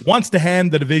 wants to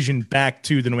hand the division back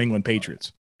to the New England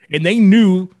Patriots. And they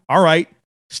knew, all right,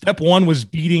 step one was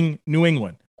beating New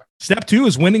England. Step two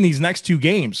is winning these next two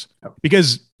games,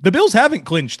 because the Bills haven't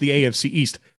clinched the AFC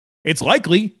East. It's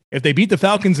likely if they beat the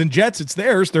Falcons and Jets, it's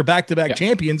theirs. They're back-to-back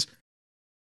champions.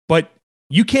 But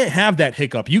you can't have that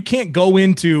hiccup. You can't go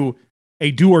into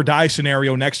a do or die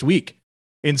scenario next week.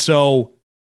 And so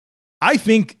I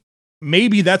think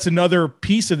maybe that's another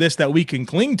piece of this that we can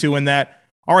cling to, in that,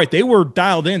 all right, they were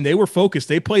dialed in, they were focused,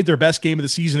 they played their best game of the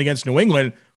season against New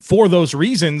England for those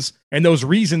reasons, and those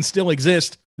reasons still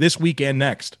exist this week and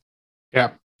next.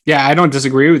 Yeah. Yeah, I don't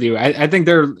disagree with you. I think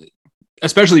they're,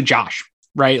 especially Josh,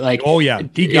 right? Like, oh yeah,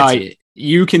 he gets it.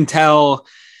 You can tell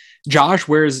Josh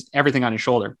wears everything on his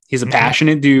shoulder. He's a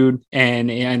passionate dude,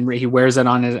 and he wears it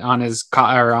on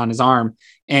his arm.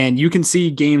 And you can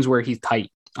see games where he's tight.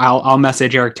 I'll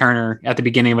message Eric Turner at the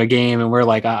beginning of a game, and we're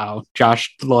like, "Oh,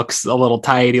 Josh looks a little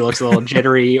tight. He looks a little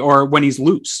jittery," or when he's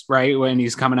loose, right? When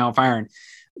he's coming out firing.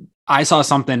 I saw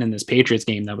something in this Patriots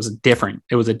game that was different.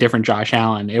 It was a different Josh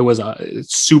Allen. It was a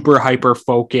super hyper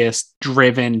focused,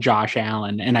 driven Josh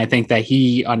Allen. And I think that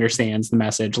he understands the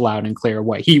message loud and clear,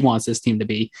 what he wants this team to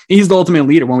be. He's the ultimate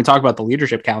leader. When we talk about the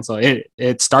leadership council,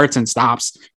 it starts and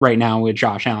stops right now with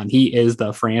Josh Allen. He is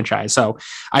the franchise. So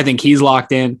I think he's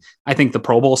locked in. I think the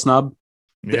Pro Bowl snub,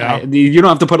 you don't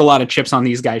have to put a lot of chips on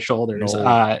these guys' shoulders. No.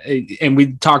 And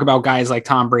we talk about guys like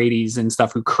Tom Brady's and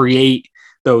stuff who create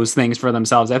those things for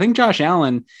themselves. I think Josh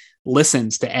Allen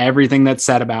listens to everything that's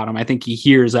said about him. I think he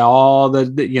hears all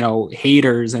the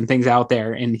haters and things out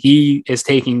there, and he is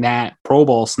taking that Pro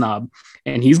Bowl snub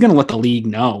and he's going to let the league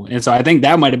know. And so I think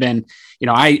that might've been,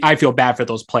 I feel bad for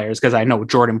those players, because I know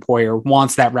Jordan Poyer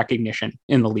wants that recognition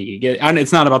in the league. And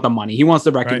it's not about the money. He wants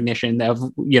the recognition of,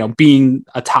 being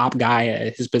a top guy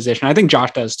at his position. I think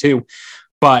Josh does too,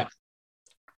 but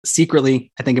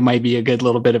secretly, I think it might be a good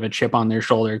little bit of a chip on their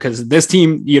shoulder, because this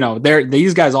team,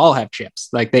 these guys all have chips.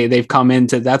 Like they've come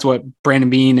into, that's what Brandon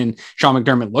Beane and Sean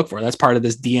McDermott look for. That's part of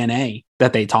this DNA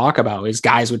that they talk about, is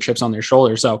guys with chips on their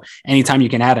shoulder. So anytime you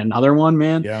can add another one,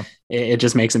 man, it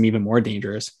just makes them even more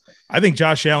dangerous. I think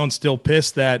Josh Allen's still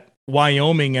pissed that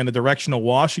Wyoming and the Directional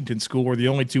Washington School were the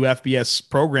only two FBS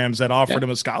programs that offered him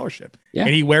a scholarship. Yeah.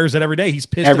 And he wears it every day. He's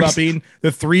pissed about being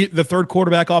the third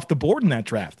quarterback off the board in that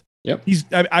draft. Yep.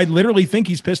 I literally think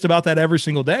he's pissed about that every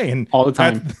single day, and all the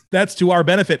time. That's to our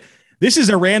benefit. This is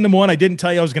a random one. I didn't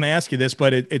tell you I was going to ask you this,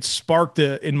 but it sparked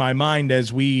in my mind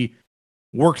as we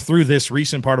worked through this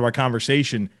recent part of our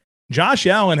conversation. Josh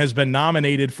Allen has been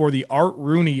nominated for the Art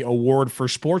Rooney Award for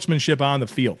sportsmanship on the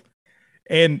field.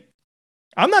 And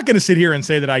I'm not going to sit here and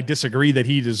say that I disagree that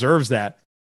he deserves that,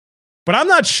 but I'm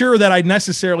not sure that I'd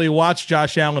necessarily watch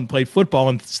Josh Allen play football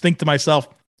and think to myself,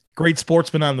 great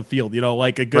sportsman on the field,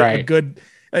 like a good,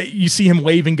 you see him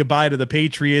waving goodbye to the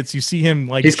Patriots. You see him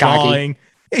he's jawing.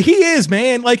 Cocky. He is,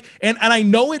 man. And I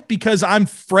know it because I'm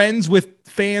friends with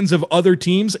fans of other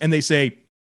teams, and they say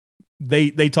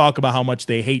they talk about how much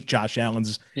they hate Josh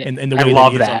Allen's and the way I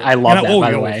love that. I love that,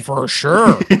 by the way. For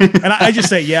sure. And I just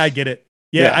say, yeah, I get it.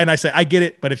 Yeah. And I say, I get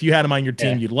it. But if you had him on your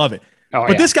team, you'd love it.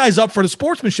 But this guy's up for the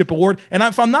sportsmanship award. And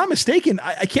if I'm not mistaken,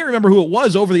 I can't remember who it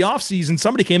was over the offseason.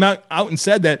 Somebody came out and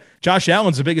said that Josh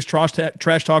Allen's the biggest trash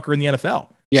talker in the NFL.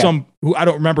 Yeah. Some who I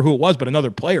don't remember who it was, but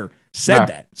another player said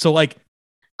that. So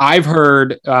I've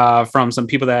heard from some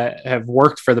people that have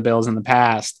worked for the Bills in the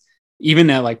past, even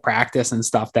at practice and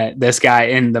stuff, that this guy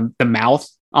in the mouth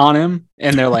on him,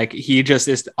 and they're like, he just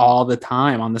is all the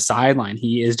time on the sideline.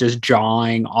 He is just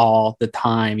jawing all the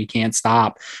time. He can't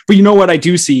stop. But what I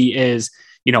do see is,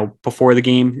 before the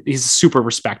game, he's super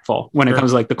respectful when it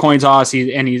comes to the coin toss.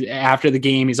 He's after the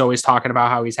game, he's always talking about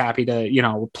how he's happy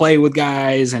to, play with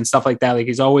guys and stuff like that.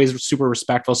 He's always super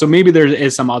respectful. So maybe there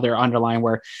is some other underlying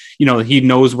where, he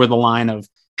knows where the line of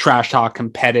trash talk,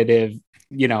 competitive,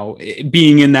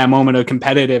 being in that moment of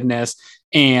competitiveness,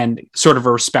 and sort of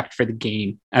a respect for the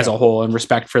game as a whole, and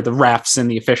respect for the refs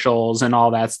and the officials and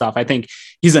all that stuff. I think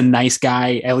he's a nice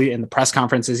guy. At least in the press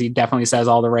conferences, he definitely says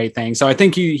all the right things. So I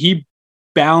think he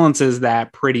balances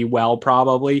that pretty well,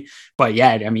 probably. But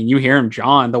you hear him,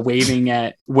 John, the waving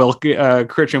at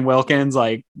Christian Wilkins,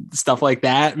 stuff like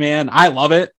that, man. I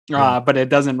love it. But it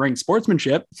doesn't ring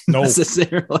sportsmanship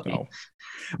necessarily.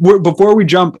 No. Before we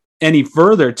jump any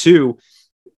further too,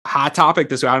 hot topic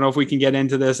this way. I don't know if we can get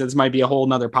into this. This might be a whole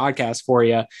nother podcast for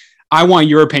you. I want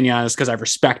your opinion on this because I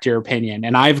respect your opinion.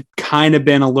 And I've kind of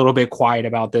been a little bit quiet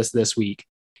about this week.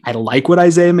 I like what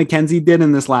Isaiah McKenzie did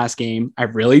in this last game. I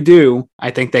really do. I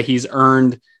think that he's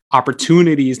earned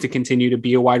opportunities to continue to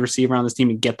be a wide receiver on this team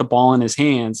and get the ball in his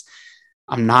hands.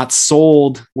 I'm not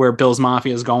sold where Bills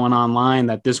Mafia is going online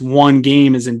that this one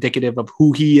game is indicative of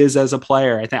who he is as a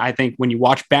player. I think when you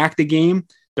watch back the game,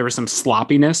 there was some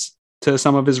sloppiness to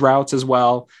some of his routes as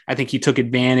well. I think he took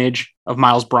advantage of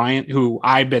Miles Bryant, who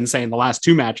I've been saying the last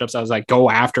two matchups, I was like, go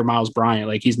after Miles Bryant.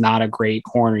 Like, he's not a great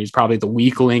corner. He's probably the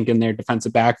weak link in their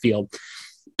defensive backfield.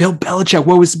 Bill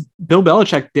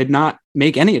Belichick did not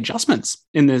make any adjustments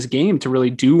in this game to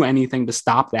really do anything to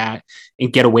stop that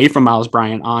and get away from Miles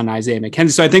Bryant on Isaiah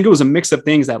McKenzie. So I think it was a mix of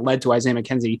things that led to Isaiah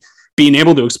McKenzie being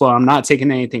able to explode. I'm not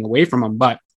taking anything away from him,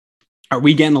 but are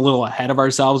we getting a little ahead of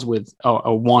ourselves with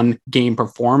a one game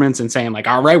performance and saying like,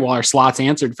 all right, well, our slot's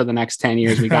answered for the next 10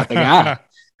 years. We got the guy.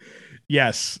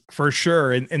 Yes, for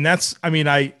sure. And that's, I mean,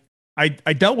 I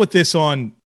dealt with this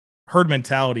on Herd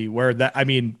Mentality where that, I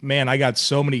mean, man, I got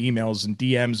so many emails and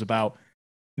DMs about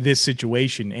this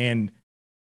situation. And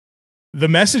the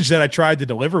message that I tried to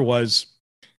deliver was,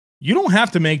 you don't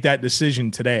have to make that decision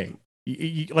today.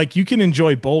 Like, you can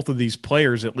enjoy both of these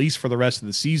players, at least for the rest of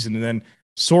the season, and then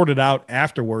sort it out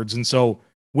afterwards. And so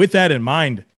with that in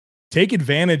mind, take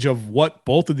advantage of what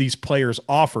both of these players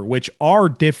offer, which are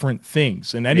different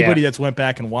things. And anybody that's went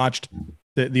back and watched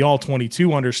the all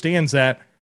 22 understands that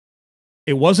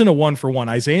it wasn't a 1-for-1.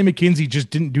 Isaiah McKenzie just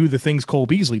didn't do the things Cole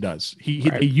Beasley does. He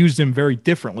used him very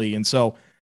differently. And so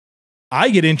I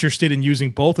get interested in using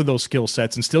both of those skill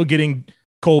sets and still getting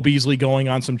Cole Beasley going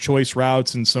on some choice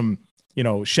routes and some,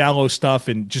 shallow stuff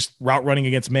and just route running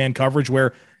against man coverage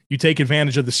where you take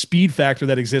advantage of the speed factor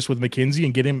that exists with McKenzie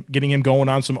and getting him going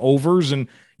on some overs and,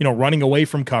 running away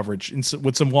from coverage and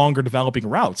with some longer developing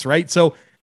routes. Right. So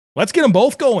let's get them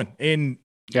both going. And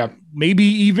maybe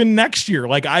even next year.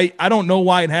 Like, I don't know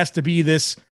why it has to be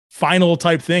this final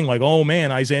type thing. Like, oh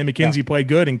man, Isaiah McKenzie played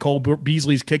good and Cole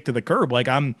Beasley's kicked to the curb. Like,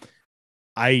 I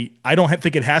don't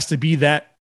think it has to be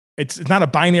that. It's not a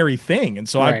binary thing. And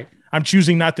so I'm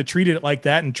choosing not to treat it like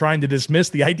that and trying to dismiss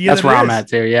the idea. That's where I'm at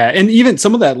too. Yeah. And even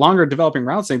some of that longer developing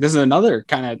routes thing, this is another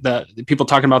kind of the people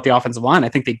talking about the offensive line. I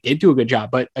think they did do a good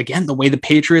job, but again, the way the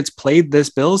Patriots played this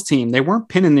Bills team, they weren't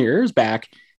pinning their ears back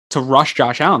to rush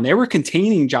Josh Allen. They were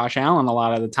containing Josh Allen a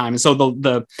lot of the time. And so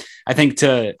I think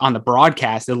on the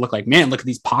broadcast, it looked like, man, look at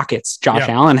these pockets Josh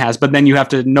Allen has, but then you have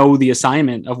to know the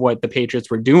assignment of what the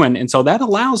Patriots were doing. And so that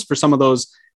allows for some of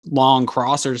those long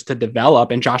crossers to develop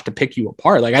and Josh to pick you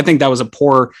apart. Like, I think that was a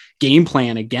poor game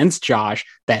plan against Josh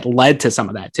that led to some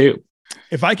of that too.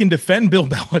 If I can defend Bill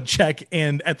Belichick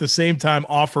and at the same time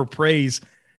offer praise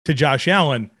to Josh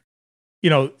Allen,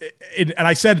 and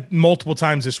I said multiple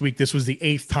times this week, this was the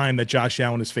 8th time that Josh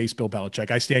Allen has faced Bill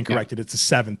Belichick. I stand corrected. It's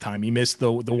the 7th time. He missed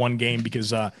the one game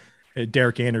because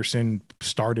Derek Anderson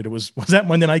started. It was that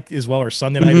Monday night as well or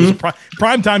Sunday night? It was a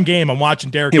primetime game. I'm watching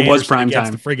Derek Anderson was prime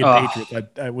against time. The friggin' Patriots.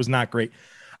 It was not great.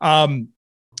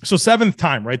 So 7th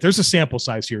time, right? There's a sample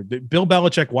size here. Bill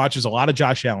Belichick watches a lot of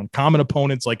Josh Allen, common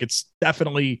opponents. Like, it's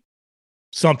definitely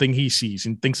something he sees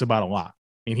and thinks about a lot.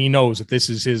 And he knows that this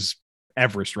is his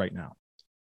Everest right now.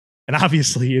 And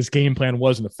obviously his game plan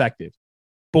wasn't effective.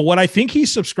 But what I think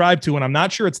he's subscribed to, and I'm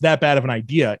not sure it's that bad of an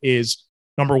idea, is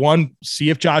number one, see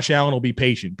if Josh Allen will be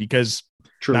patient, because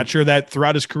I'm not sure that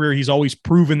throughout his career, he's always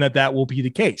proven that will be the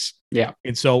case. Yeah.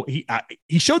 And so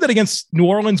he showed that against New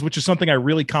Orleans, which is something I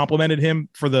really complimented him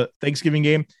for the Thanksgiving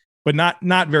game, but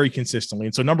not very consistently.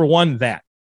 And so number one, that.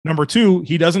 Number two,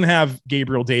 he doesn't have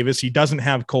Gabriel Davis. He doesn't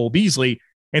have Cole Beasley.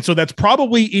 And so that's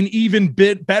probably an even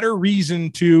bit better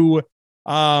reason to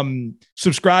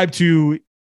subscribe to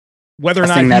whether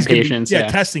testing or not he's that patience.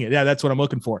 testing it. Yeah, that's what I'm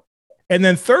looking for. And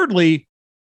then thirdly,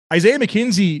 Isaiah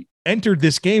McKenzie entered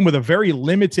this game with a very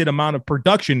limited amount of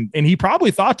production, and he probably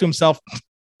thought to himself,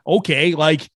 okay,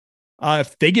 like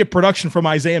if they get production from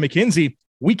Isaiah McKenzie,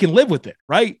 we can live with it,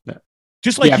 right? Yeah.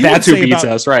 Just like you that's would who say beats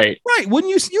about, us, right? Right.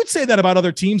 Wouldn't you'd say that about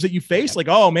other teams that you face? Like,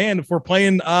 oh man, if we're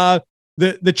playing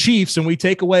the Chiefs and we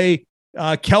take away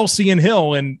Kelsey and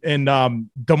Hill and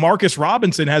Demarcus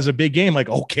Robinson has a big game, like,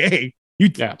 okay.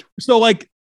 So like,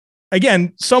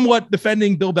 again, somewhat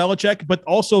defending Bill Belichick, but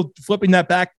also flipping that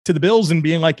back to the Bills and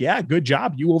being like, yeah, good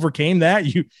job. You overcame that.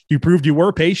 You proved you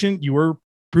were patient. You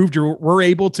were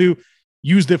able to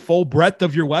use the full breadth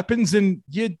of your weapons, and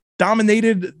you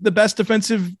dominated the best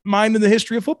defensive mind in the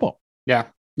history of football. Yeah.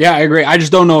 Yeah, I agree. I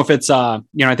just don't know if it's, I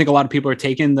think a lot of people are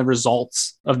taking the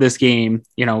results of this game,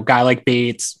 guy like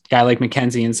Bates, guy like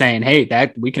McKenzie, and saying, hey,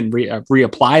 that we can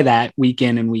reapply that week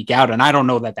in and week out. And I don't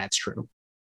know that that's true.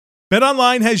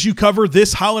 BetOnline has you covered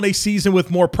this holiday season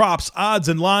with more props, odds,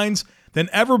 and lines than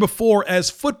ever before as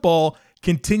football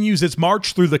continues its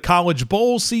march through the college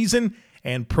bowl season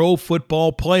and pro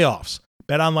football playoffs.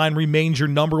 BetOnline remains your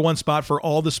number one spot for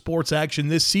all the sports action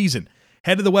this season.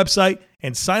 Head to the website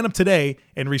and sign up today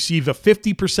and receive a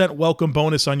 50% welcome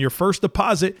bonus on your first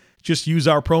deposit. Just use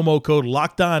our promo code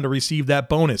LOCKEDON to receive that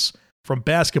bonus. From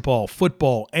basketball,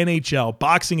 football, NHL,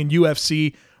 boxing, and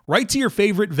UFC, right to your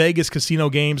favorite Vegas casino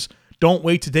games. Don't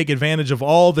wait to take advantage of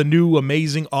all the new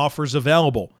amazing offers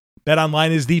available.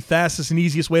 BetOnline is the fastest and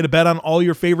easiest way to bet on all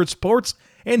your favorite sports,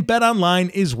 and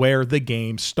BetOnline is where the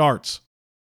game starts.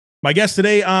 My guest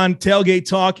today on Tailgate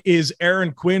Talk is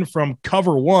Aaron Quinn from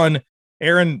Cover One.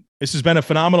 Aaron, this has been a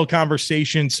phenomenal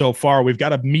conversation so far. We've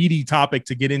got a meaty topic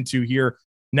to get into here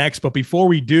next, but before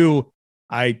we do,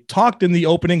 we talked in the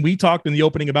opening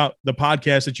about the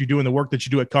podcast that you do and the work that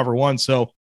you do at Cover One.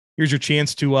 So here's your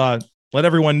chance to let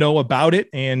everyone know about it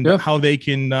and how they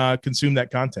can consume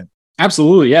that content.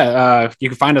 Absolutely. Yeah. You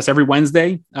can find us every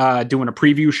Wednesday doing a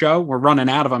preview show. We're running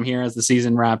out of them here as the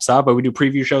season wraps up, but we do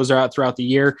preview shows throughout the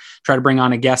year, try to bring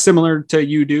on a guest similar to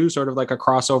you do, sort of like a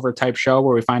crossover type show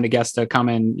where we find a guest to come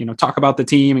and, talk about the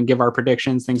team and give our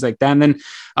predictions, things like that. And then,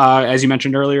 as you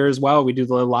mentioned earlier as well, we do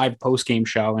the live post-game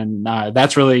show. And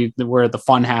that's really where the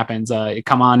fun happens.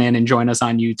 Come on in and join us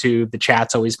on YouTube. The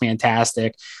chat's always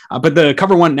fantastic. But the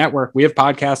Cover One Network, we have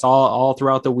podcasts all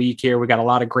throughout the week here. We got a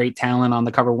lot of great talent on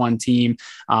the Cover One team.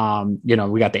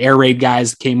 We got the Air Raid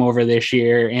guys that came over this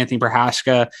year, Anthony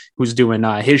Prohaska, who's doing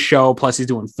his show, plus he's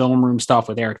doing film room stuff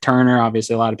with Eric Turner.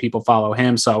 Obviously a lot of people follow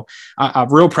him. So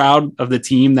I'm real proud of the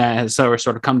team that has sort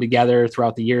of come together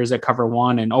throughout the years at Cover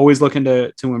One and always looking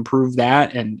to improve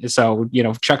that. And so,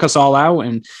 check us all out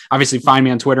and obviously find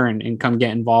me on Twitter and come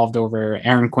get involved over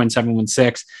Aaron Quinn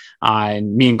 716.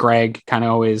 And me and Greg kind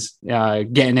of always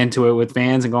getting into it with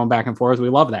fans and going back and forth. We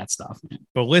love that stuff, man.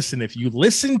 But listen, if you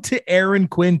listen to Aaron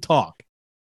Quinn talk,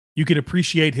 you can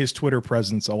appreciate his Twitter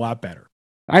presence a lot better.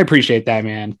 I appreciate that,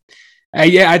 man.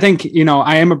 I think,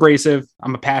 I am abrasive.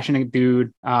 I'm a passionate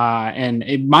dude.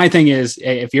 My thing is,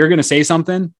 if you're going to say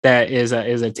something that is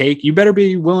a take, you better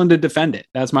be willing to defend it.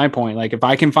 That's my point. Like if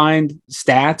I can find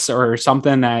stats or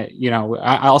something that,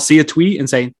 I'll see a tweet and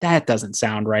say, that doesn't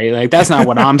sound right. Like that's not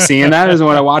what I'm seeing. That isn't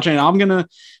what I'm watching. And I'm going to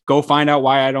go find out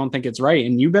why I don't think it's right.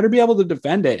 And you better be able to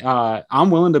defend it. I'm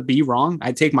willing to be wrong.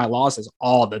 I take my losses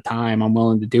all the time. I'm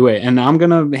willing to do it. And I'm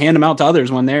going to hand them out to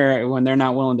others when they're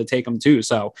not willing to take them too.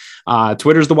 So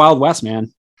Twitter's the Wild West,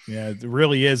 man. Yeah, it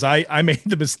really is. I made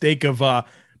the mistake of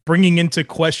bringing into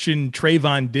question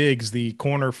Trayvon Diggs, the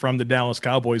corner from the Dallas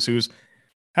Cowboys, who's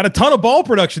had a ton of ball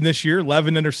production this year,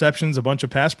 11 interceptions, a bunch of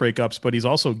pass breakups, but he's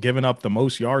also given up the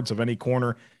most yards of any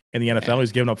corner in the NFL. Yeah.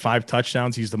 He's given up 5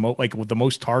 touchdowns. He's the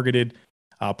most targeted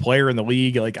player in the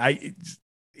league.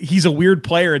 He's a weird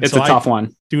player. And it's a tough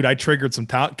one, dude. I triggered some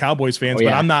Cowboys fans,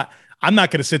 but I'm not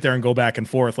going to sit there and go back and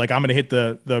forth. Like I'm going to hit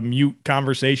the mute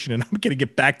conversation and I'm going to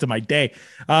get back to my day.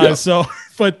 So,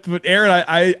 but Aaron,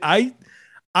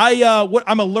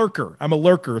 I'm a lurker. I'm a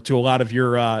lurker to a lot of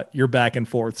your back and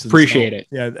forths. Appreciate it.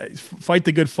 Yeah. Fight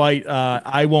the good fight.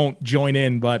 I won't join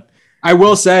in, but I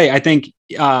will say, I think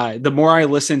the more I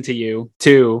listen to you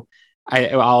too,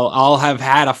 I'll have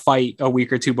had a fight a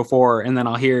week or two before, and then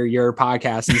I'll hear your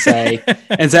podcast and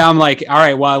say, I'm like, all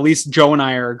right, well, at least Joe and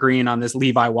I are agreeing on this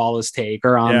Levi Wallace take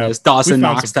or on this Dawson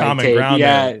Knox type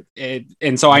take.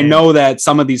 And so I know that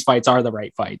some of these fights are the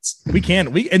right fights.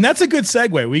 And that's a good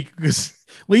segue. Because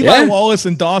Levi Wallace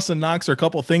and Dawson Knox are a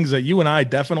couple of things that you and I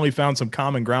definitely found some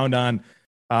common ground on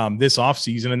this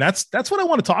offseason. And that's what I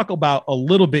want to talk about a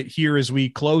little bit here as we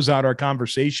close out our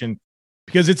conversation,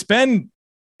 because it's been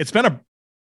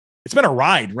a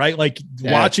ride, right?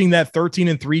 Watching that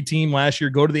 13-3 team last year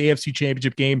go to the AFC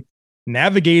Championship game,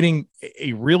 navigating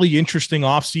a really interesting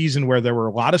offseason where there were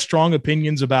a lot of strong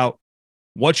opinions about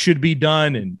what should be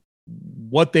done and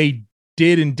what they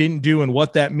did and didn't do and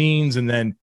what that means. And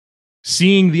then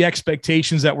seeing the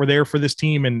expectations that were there for this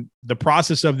team and the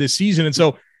process of this season. And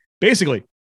so basically,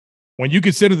 when you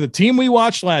consider the team we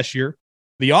watched last year,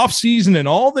 the offseason and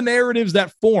all the narratives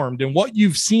that formed and what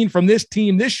you've seen from this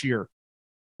team this year,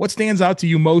 what stands out to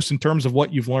you most in terms of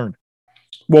what you've learned?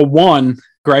 Well, one,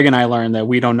 Greg and I learned that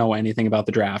we don't know anything about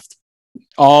the draft.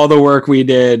 All the work we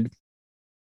did,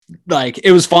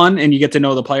 it was fun and you get to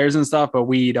know the players and stuff, but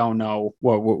we don't know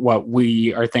what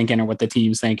we are thinking or what the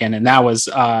team's thinking. And that was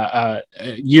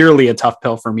yearly a tough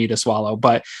pill for me to swallow.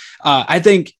 But I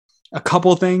think a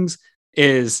couple things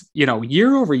is,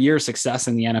 year over year success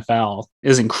in the NFL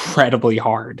is incredibly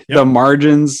hard. Yep. The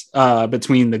margins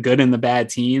between the good and the bad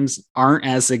teams aren't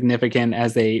as significant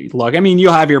as they look. I mean,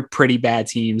 you'll have your pretty bad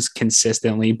teams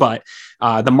consistently, but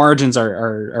the margins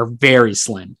are very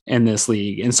slim in this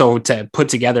league. And so to put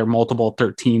together multiple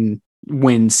 13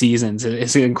 win seasons.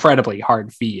 It's an incredibly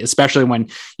hard feat, especially when,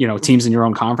 teams in your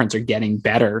own conference are getting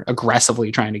better,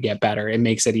 aggressively trying to get better. It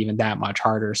makes it even that much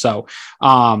harder. So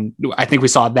I think we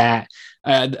saw that.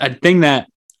 A thing that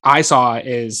I saw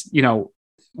is,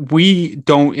 we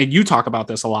don't, and you talk about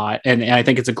this a lot, and I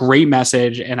think it's a great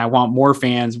message, and I want more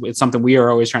fans. It's something we are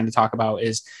always trying to talk about,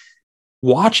 is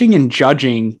watching and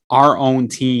judging our own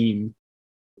team.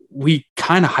 We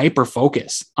kind of hyper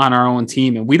focus on our own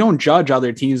team, and we don't judge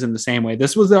other teams in the same way.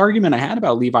 This was the argument I had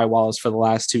about Levi Wallace for the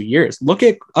last 2 years. Look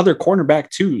at other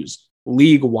cornerback twos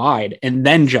league wide and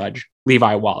then judge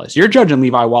Levi Wallace. You're judging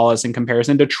Levi Wallace in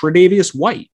comparison to Tre'Davious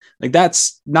White. Like,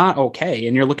 that's not okay.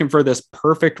 And you're looking for this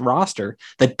perfect roster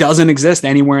that doesn't exist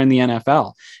anywhere in the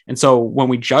NFL. And so when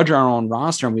we judge our own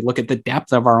roster and we look at the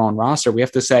depth of our own roster, we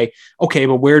have to say, okay,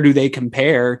 but where do they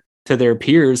compare to their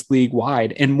peers league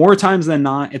wide? And more times than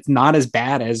not, it's not as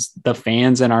bad as the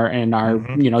fans and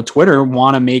our Twitter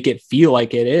want to make it feel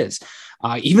like it is.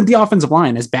 Even the offensive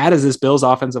line, as bad as this Bills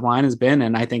offensive line has been,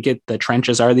 and I think the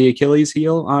trenches are the Achilles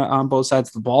heel on both sides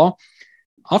of the ball.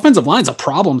 Offensive line's a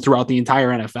problem throughout the entire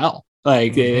NFL.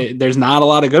 There's not a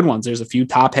lot of good ones. There's a few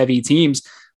top heavy teams,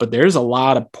 but there's a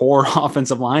lot of poor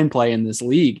offensive line play in this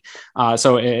league.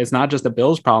 So it's not just a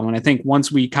Bills problem. And I think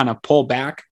once we kind of pull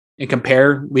back and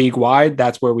compare league wide,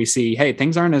 that's where we see, hey,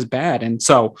 things aren't as bad. And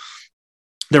so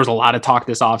there was a lot of talk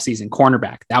this offseason.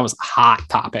 Cornerback, that was a hot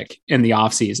topic in the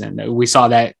offseason. We saw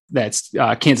that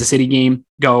Kansas City game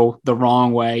go the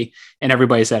wrong way, and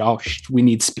everybody said, we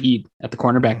need speed at the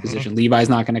cornerback position. Levi's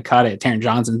not going to cut it. Taron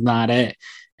Johnson's not it.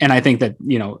 And I think that,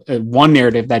 one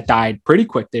narrative that died pretty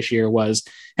quick this year was,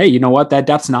 hey, you know what? That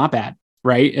depth's not bad.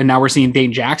 Right. And now we're seeing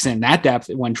Dane Jackson, that depth.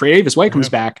 When Tre'Davious White comes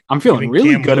back, I'm feeling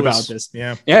really good about this.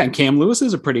 Yeah. And Cam Lewis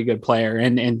is a pretty good player.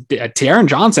 And Taron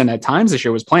Johnson at times this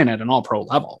year was playing at an all pro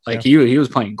level. He was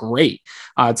playing great.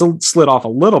 It's slid off a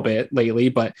little bit lately,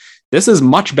 but this is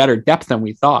much better depth than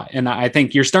we thought. And I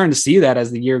think you're starting to see that as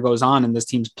the year goes on and this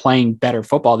team's playing better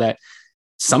football, that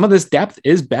some of this depth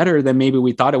is better than maybe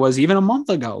we thought it was even a month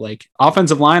ago.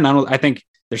 Offensive line, I think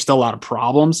there's still a lot of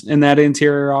problems in that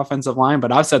interior offensive line,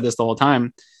 but I've said this the whole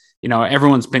time.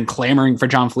 Everyone's been clamoring for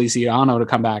John Feliciano to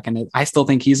come back, and I still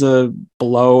think he's a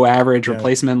below average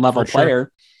replacement level player.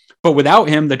 Sure. But without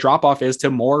him, the drop off is to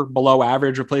more below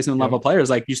average replacement level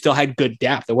players. You still had good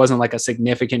depth. It wasn't like a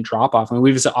significant drop off. I mean,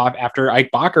 we was off after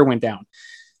Ike Bacher went down.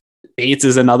 Bates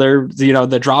is another,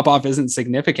 the drop off isn't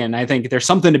significant. I think there's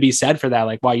something to be said for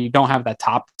that. While you don't have that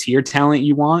top tier talent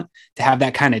you want, to have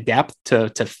that kind of depth to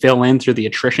fill in through the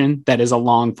attrition that is a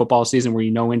long football season where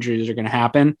injuries are going to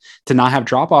happen, to not have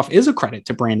drop off is a credit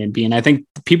to Brandon Beane. I think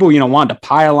people wanted to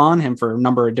pile on him for a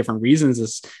number of different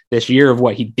reasons this year of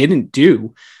what he didn't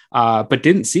do, but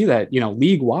didn't see that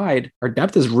league wide our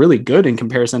depth is really good in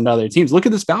comparison to other teams. Look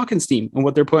at this Falcons team and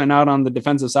what they're putting out on the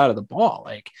defensive side of the ball.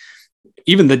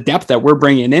 Even the depth that we're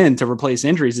bringing in to replace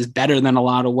injuries is better than a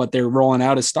lot of what they're rolling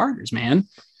out as starters, man.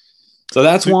 So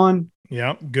that's one.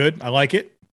 Yeah, good. I like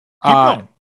it.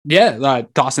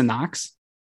 Dawson Knox.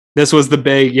 This was the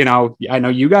big, I know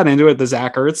you got into it, the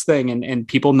Zach Ertz thing, and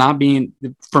people not being,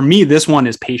 for me, this one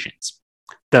is patience.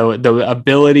 The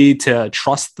ability to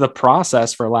trust the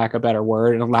process, for lack of a better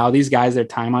word, and allow these guys their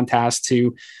time on task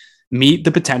to meet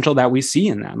the potential that we see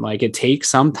in them. It takes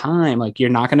some time. You're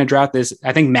not going to draft this.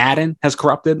 I think Madden has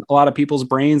corrupted a lot of people's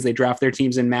brains. They draft their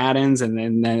teams in Maddens, and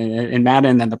then in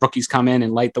Madden, then the rookies come in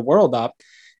and light the world up.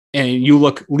 And you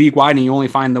look league wide and you only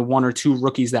find the one or two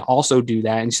rookies that also do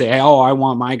that and say, hey, I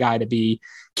want my guy to be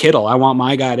Kittle. I want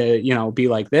my guy to, be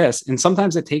like this. And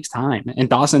sometimes it takes time. And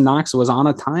Dawson Knox was on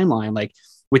a timeline.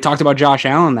 We talked about Josh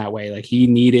Allen that way. He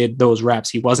needed those reps.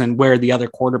 He wasn't where the other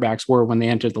quarterbacks were when they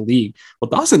entered the league. Well,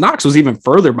 Dawson Knox was even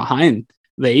further behind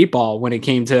the 8-ball when it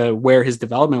came to where his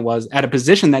development was at a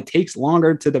position that takes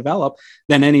longer to develop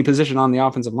than any position on the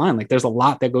offensive line. There's a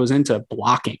lot that goes into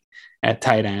blocking at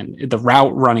tight end, the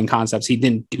route running concepts he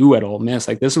didn't do at Ole Miss.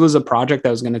 This was a project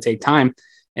that was going to take time.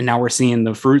 And now we're seeing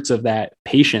the fruits of that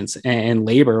patience and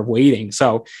labor of waiting.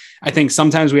 So I think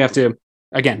sometimes we have to,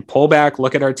 again, pull back,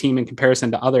 look at our team in comparison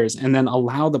to others, and then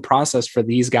allow the process for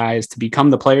these guys to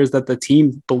become the players that the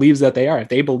team believes that they are. If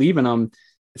they believe in them,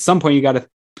 at some point you got to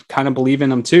kind of believe in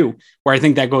them too, where I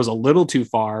think that goes a little too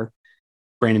far.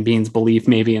 Brandon Beane's belief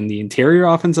maybe in the interior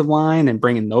offensive line and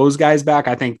bringing those guys back.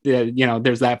 I think that,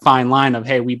 there's that fine line of,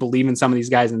 hey, we believe in some of these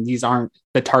guys and these aren't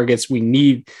the targets we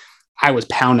need. I was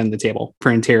pounding the table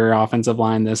for interior offensive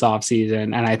line this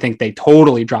offseason, and I think they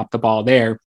totally dropped the ball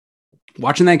there.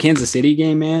 Watching that Kansas City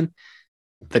game, man,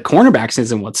 the cornerbacks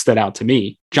isn't what stood out to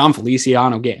me. John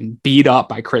Feliciano getting beat up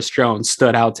by Chris Jones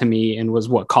stood out to me and was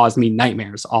what caused me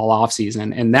nightmares all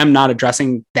offseason. And them not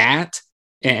addressing that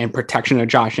and protection of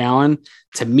Josh Allen,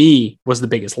 to me, was the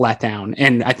biggest letdown.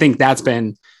 And I think that's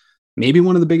been maybe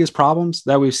one of the biggest problems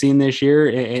that we've seen this year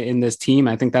in this team.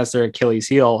 I think that's their Achilles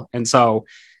heel. And so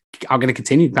I'm going to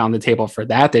continue to pound the table for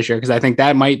that this year, because I think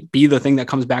that might be the thing that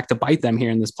comes back to bite them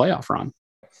here in this playoff run.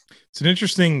 It's an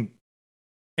interesting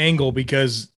angle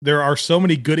because there are so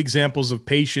many good examples of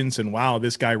patience and wow,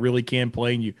 this guy really can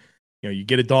play. And you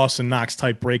get a Dawson Knox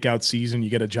type breakout season, you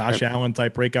get a Josh Allen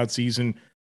type breakout season.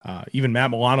 Even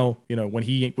Matt Milano, when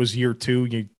he was year 2,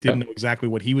 you didn't know exactly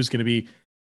what he was going to be.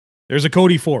 There's a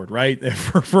Cody Ford, right?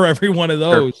 for every one of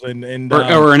those. Sure. And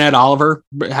or an Ed Oliver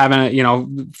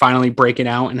having finally breaking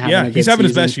out and having a good he's having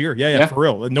season. His best year. Yeah, for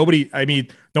real. No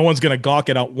one's going to gawk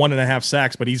at out 1.5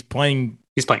 sacks, but he's playing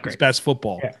great. His best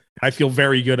football. Yeah. I feel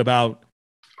very good about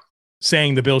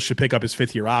saying the Bills should pick up his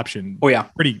 5th-year option. Oh yeah.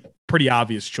 Pretty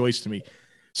obvious choice to me.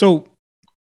 So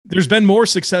there's been more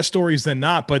success stories than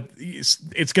not, but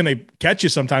it's going to catch you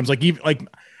sometimes. Like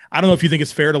I don't know if you think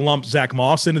it's fair to lump Zach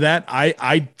Moss into that.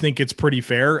 I think it's pretty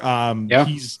fair.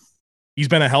 He's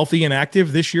been a healthy and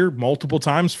active this year multiple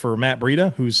times for Matt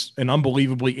Breida, who's an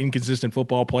unbelievably inconsistent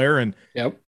football player. And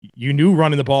you knew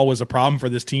running the ball was a problem for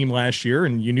this team last year,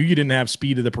 and you knew you didn't have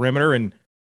speed to the perimeter, and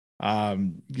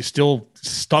you still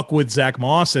stuck with Zach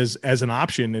Moss as an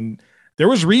option. And there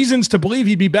was reasons to believe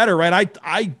he'd be better, right?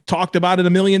 I talked about it a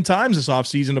million times this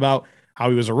offseason about how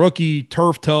he was a rookie,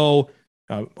 turf toe,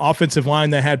 offensive line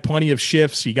that had plenty of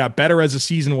shifts. He got better as the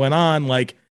season went on.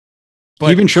 But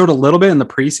he even showed a little bit in the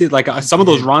preseason. Some of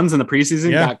those runs in the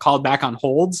preseason got called back on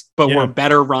holds, but were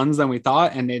better runs than we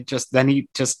thought. And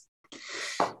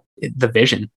the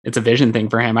vision. It's a vision thing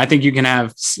for him. I think you can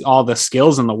have all the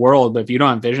skills in the world, but if you don't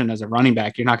have vision as a running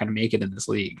back, you're not going to make it in this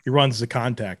league. He runs the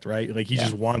contact, right? Like he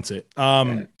just wants it.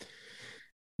 So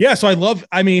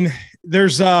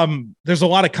there's a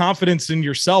lot of confidence in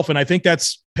yourself, and I think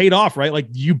that's paid off, right? Like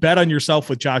you bet on yourself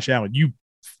with Josh Allen.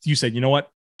 You said, you know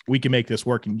what, we can make this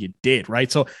work, and you did,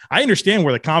 right? So I understand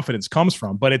where the confidence comes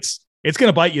from, but it's going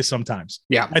to bite you sometimes.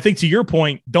 Yeah. I think to your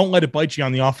point, don't let it bite you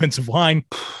on the offensive line.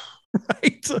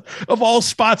 Right. Of all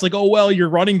spots, like, oh, well, your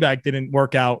running back didn't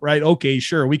work out, right? Okay,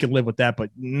 sure. We can live with that,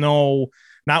 but no,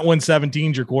 not when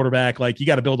 17's your quarterback. Like you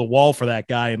got to build a wall for that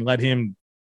guy and let him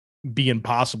be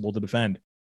impossible to defend.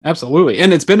 Absolutely.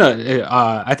 And it's been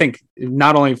I think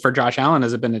not only for Josh Allen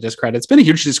has it been a discredit, it's been a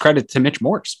huge discredit to Mitch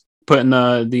Morse, putting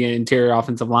the interior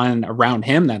offensive line around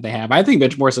him that they have. I think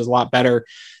Mitch Morse is a lot better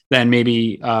than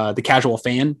maybe the casual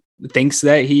fan thinks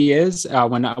that he is.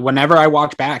 Whenever I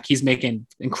watch back, he's making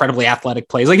incredibly athletic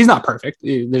plays. Like he's not perfect.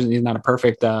 He's not a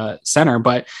perfect center,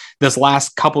 but this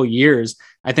last couple years,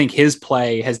 I think his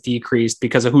play has decreased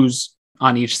because of who's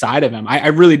on each side of him. I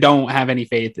really don't have any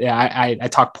faith. I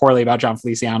talk poorly about John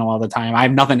Feliciano all the time. I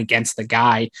have nothing against the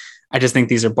guy. I just think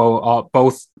these are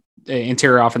both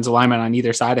interior offensive linemen on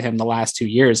either side of him the last 2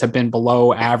 years have been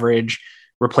below average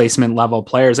replacement level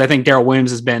players. I think Darrell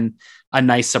Williams has been a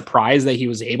nice surprise that he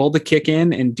was able to kick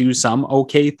in and do some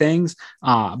okay things.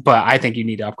 But I think you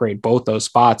need to upgrade both those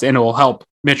spots, and it will help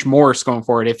Mitch Morse going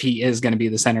forward if he is going to be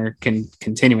the center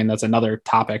continuing. That's another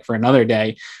topic for another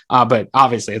day. But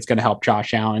obviously it's going to help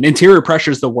Josh Allen. Interior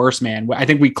pressure is the worst, man. I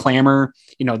think we clamor,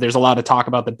 there's a lot of talk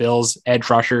about the Bills edge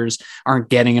rushers aren't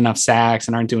getting enough sacks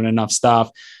and aren't doing enough stuff.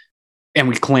 And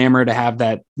we clamor to have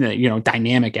that,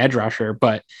 dynamic edge rusher.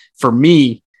 But for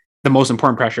me, the most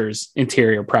important pressure is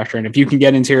interior pressure. And if you can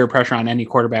get interior pressure on any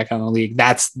quarterback on the league,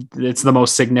 it's the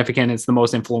most significant. It's the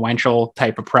most influential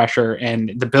type of pressure.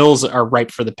 And the Bills are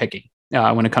ripe for the picking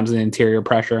when it comes to interior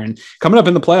pressure. And coming up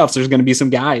in the playoffs, there's going to be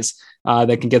some guys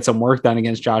that can get some work done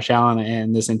against Josh Allen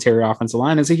and this interior offensive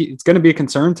line. It's going to be a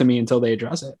concern to me until they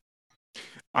address it.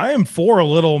 I am for a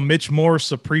little Mitch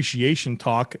Morse appreciation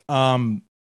talk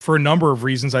for a number of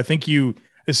reasons. I think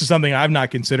this is something I've not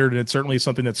considered, and it's certainly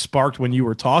something that sparked when you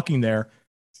were talking there.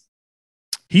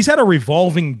 He's had a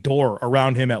revolving door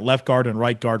around him at left guard and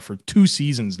right guard for 2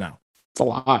 seasons now. It's a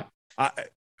lot.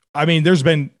 I mean, there's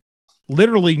been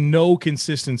literally no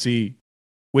consistency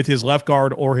with his left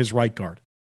guard or his right guard.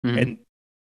 Mm-hmm. And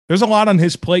there's a lot on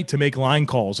his plate to make line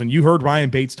calls. And you heard Ryan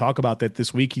Bates talk about that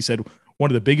this week. He said one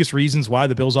of the biggest reasons why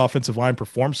the Bills offensive line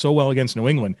performed so well against New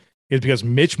England is because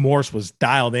Mitch Morse was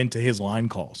dialed into his line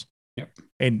calls. Yep.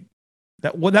 And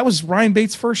that was Ryan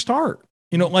Bates' first start.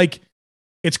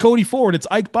 It's Cody Ford, it's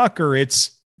Ike Bucker,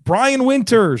 it's Brian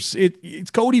Winters,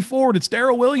 it's Cody Ford, it's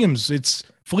Darrell Williams, it's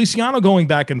Feliciano going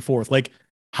back and forth. Like,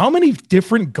 how many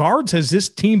different guards has this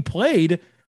team played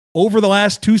over the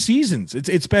last 2 seasons?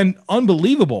 It's been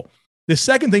unbelievable. The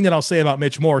second thing that I'll say about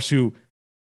Mitch Morse, who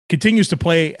continues to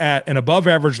play at an above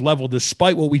average level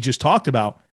despite what we just talked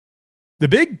about, the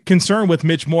big concern with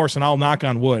Mitch Morse, and I'll knock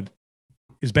on wood,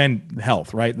 has been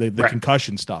health, right? The Right.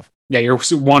 concussion stuff. Yeah, you're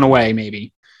one away,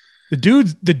 maybe. The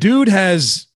dude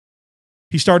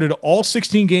he started all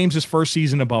 16 games his first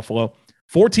season in Buffalo,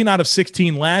 14 out of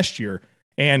 16 last year.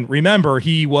 And remember,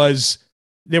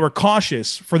 they were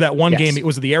cautious for that one game. It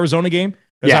was the Arizona game.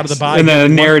 It was out of the bye. And the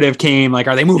narrative came like,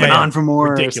 are they moving on for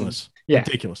more? Ridiculous.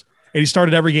 Ridiculous. And he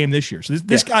started every game this year. So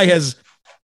this guy has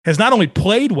not only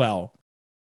played well,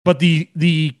 but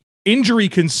the injury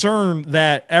concern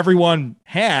that everyone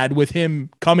had with him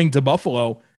coming to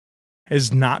Buffalo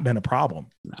has not been a problem.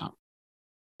 No.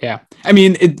 Yeah. I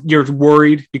mean, you're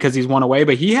worried because he's one away,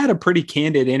 but he had a pretty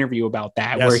candid interview about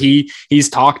that where he's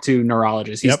talked to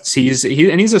neurologists. He's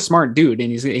a smart dude.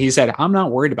 And he said, I'm not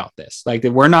worried about this. Like,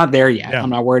 we're not there yet. Yeah. I'm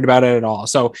not worried about it at all.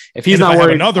 So if he's not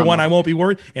worried, another one, I won't be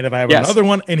worried. And if I have another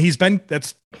one, and he's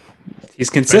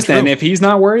consistent. If he's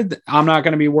not worried, I'm not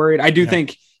going to be worried. I do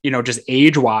think, just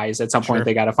age wise, at some point,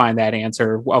 they got to find that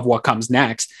answer of what comes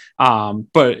next.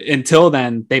 But until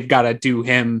then, they've got to do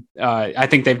him. I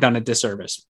think they've done a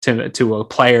disservice to a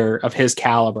player of his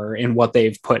caliber in what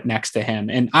they've put next to him.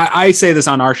 And I say this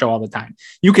on our show all the time.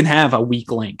 You can have a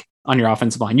weak link on your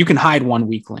offensive line. You can hide one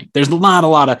weak link. There's not a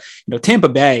lot of, Tampa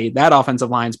Bay, that offensive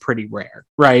line's pretty rare,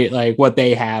 right? Like what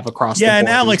they have across the board. And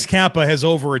Alex Kappa has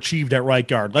overachieved at right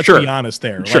guard. Let's be honest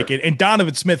there. Sure. And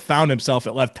Donovan Smith found himself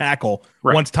at left tackle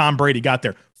once Tom Brady got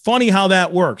there. Funny how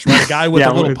that works, right? A guy with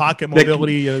a little pocket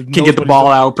mobility can get the ball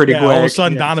out pretty quick. All of a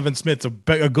sudden, Donovan Smith's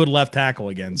a good left tackle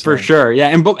again. So. For sure, yeah.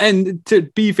 And to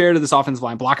be fair to this offensive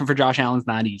line, blocking for Josh Allen's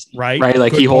not easy, right?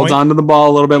 Like he holds on to the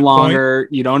ball a little bit longer.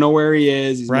 You don't know where he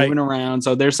is. He's moving around,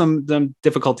 so there's some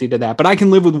difficulty to that. But I can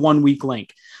live with one weak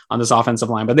link on this offensive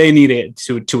line. But they needed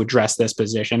to address this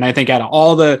position. I think out of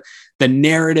all the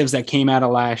narratives that came out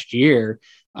of last year.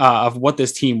 Of what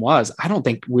this team was, I don't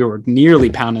think we were nearly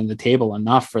pounding the table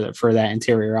enough for that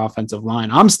interior offensive line.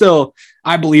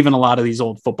 I believe in a lot of these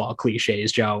old football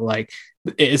cliches, Joe. Like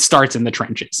it starts in the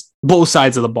trenches, both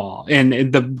sides of the ball,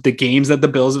 and the games that the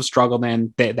Bills have struggled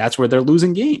in, that's where they're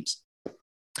losing games.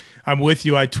 I'm with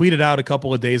you. I tweeted out a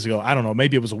couple of days ago. I don't know,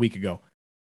 maybe it was a week ago.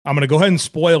 I'm going to go ahead and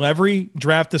spoil every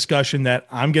draft discussion that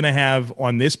I'm going to have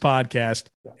on this podcast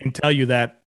and tell you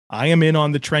that I am in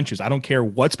on the trenches. I don't care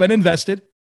what's been invested.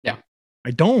 I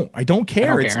don't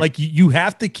care. It's like you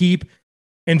have to keep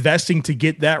investing to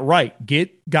get that right.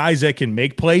 Get guys that can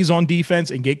make plays on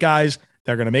defense and get guys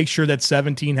that are going to make sure that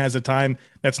 17 has the time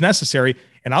that's necessary.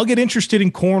 And I'll get interested in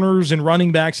corners and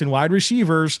running backs and wide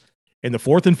receivers in the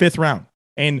 4th and 5th round.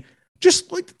 And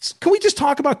just like, can we just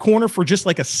talk about corner for just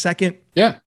like a second?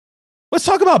 Yeah. Let's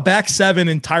talk about back 7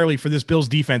 entirely for this Bills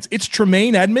defense. It's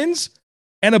Tremaine Edmonds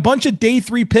and a bunch of day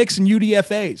 3 picks and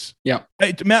UDFAs. Yeah.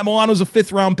 Matt Milano's a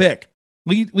 5th round pick.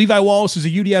 Levi Wallace is a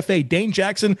UDFA. Dane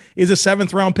Jackson is a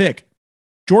 7th round pick.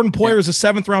 Jordan Poyer is a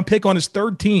 7th round pick on his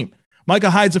 3rd team.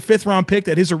 Micah Hyde's a 5th round pick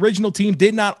that his original team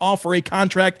did not offer a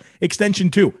contract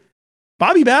extension to.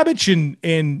 Bobby Babich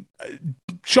and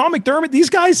Sean McDermott,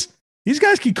 these guys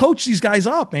can coach these guys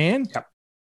up, man.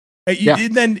 Yeah.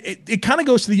 And then it kind of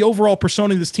goes to the overall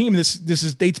persona of this team. This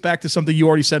dates back to something you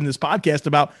already said in this podcast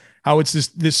about how it's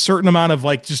this certain amount of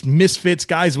like just misfits,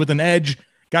 guys with an edge,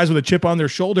 guys with a chip on their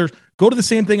shoulders. Go to the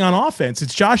same thing on offense.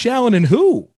 It's Josh Allen and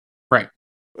who? Right.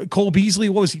 Cole Beasley,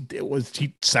 what was he? Was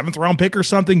he 7th round pick or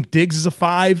something? Diggs is a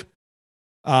 5.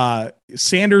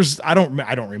 Sanders, I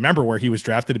don't remember where he was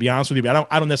drafted, to be honest with you, but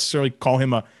I don't necessarily call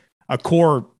him a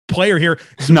core player here.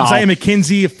 No. Isaiah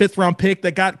McKenzie, a 5th round pick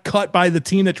that got cut by the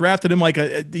team that drafted him like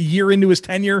a year into his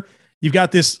tenure. You've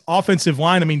got this offensive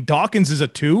line. I mean, Dawkins is a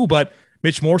 2, but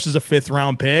Mitch Morse is a 5th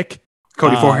round pick.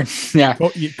 Cody Ford. Yeah.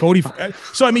 Cody.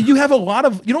 So, I mean, you have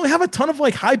you don't have a ton of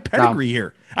like high pedigree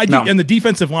here. And the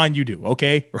defensive line you do.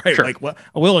 Okay. Right. Sure. Like, well,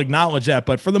 I will acknowledge that,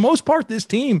 but for the most part, this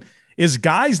team is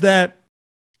guys that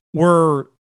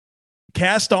were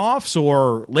cast offs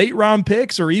or late round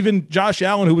picks, or even Josh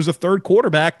Allen, who was a 3rd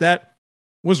quarterback that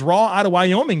was raw out of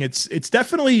Wyoming. It's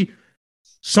definitely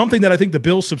something that I think the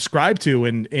Bills subscribe to.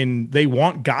 And they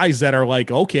want guys that are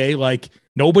like, okay, like,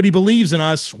 nobody believes in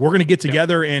us. We're going to get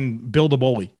together and build a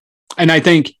bully. And I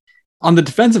think on the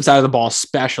defensive side of the ball,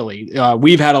 especially,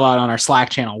 we've had a lot on our Slack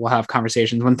channel. We'll have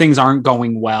conversations when things aren't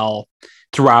going well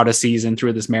throughout a season,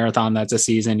 through this marathon that's a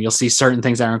season. You'll see certain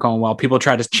things that aren't going well. People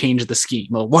try to change the scheme.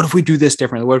 Well, what if we do this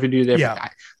differently? What if we do this differently?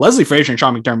 Yeah. Leslie Frazier and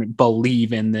Sean McDermott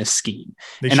believe in this scheme.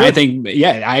 I think,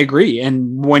 I agree.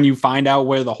 And when you find out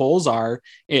where the holes are,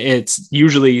 it's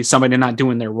usually somebody not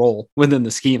doing their role within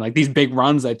the scheme. Like these big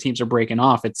runs that teams are breaking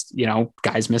off, it's,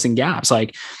 guys missing gaps.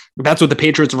 Like that's what the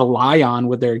Patriots rely on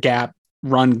with their gap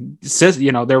run,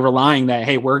 they're relying that,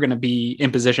 hey, we're going to be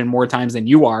in position more times than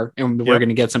you are, and we're going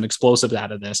to get some explosives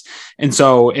out of this. And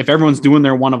so if everyone's doing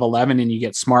their 1 of 11 and you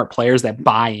get smart players that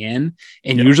buy in,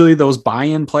 and usually those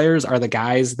buy-in players are the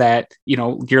guys that,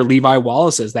 your Levi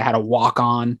Wallace's that had a walk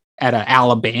on at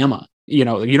Alabama. You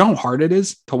know how hard it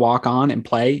is to walk on and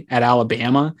play at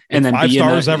Alabama and then 5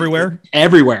 stars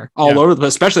everywhere all over,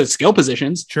 especially at skill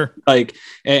positions. Sure. Like,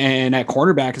 and at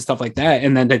quarterback and stuff like that.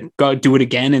 And then to go do it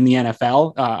again in the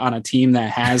NFL on a team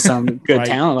that has some good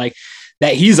talent, like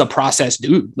that, he's a process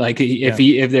dude. Like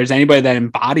if there's anybody that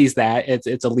embodies that,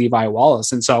 it's a Levi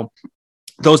Wallace. And so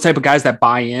those type of guys that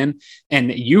buy in,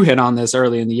 and you hit on this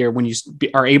early in the year, when you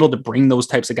are able to bring those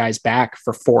types of guys back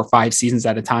for 4 or 5 seasons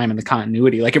at a time, and the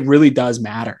continuity, like it really does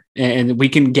matter. And we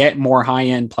can get more high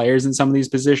end players in some of these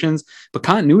positions, but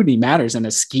continuity matters in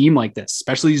a scheme like this,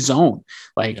 especially zone.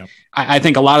 Like I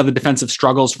think a lot of the defensive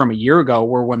struggles from a year ago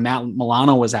were when Matt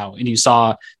Milano was out, and you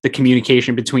saw the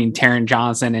communication between Taron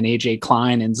Johnson and AJ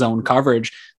Klein in zone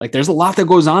coverage. Like there's a lot that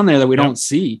goes on there that we don't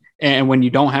see. And when you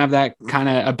don't have that kind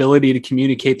of ability to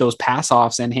communicate those pass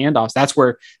offs and handoffs, that's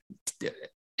where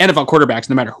NFL quarterbacks,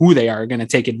 no matter who they are going to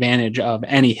take advantage of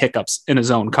any hiccups in a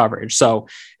zone coverage. So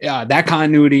that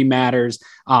continuity matters.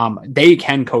 They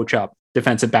can coach up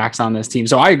defensive backs on this team.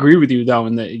 So I agree with you though,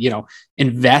 in the,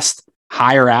 invest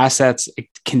higher assets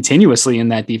continuously in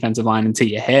that defensive line until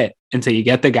you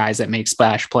get the guys that make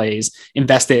splash plays,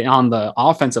 invest it on the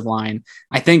offensive line.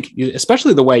 I think,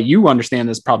 especially the way you understand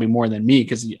this probably more than me,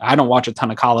 because I don't watch a ton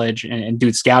of college and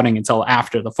do scouting until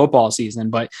after the football season,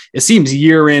 but it seems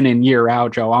year in and year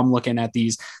out, Joe, I'm looking at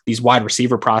these wide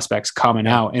receiver prospects coming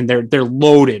out, and they're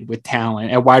loaded with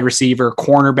talent at wide receiver,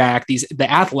 cornerback. The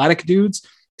athletic dudes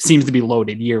seems to be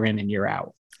loaded year in and year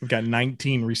out. I've got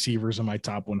 19 receivers in my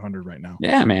top 100 right now.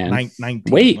 Yeah, man.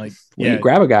 19. Wait,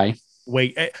 grab a guy.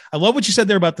 Wait, I love what you said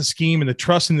there about the scheme and the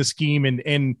trust in the scheme.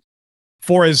 And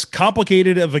for as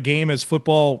complicated of a game as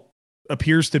football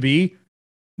appears to be,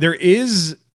 there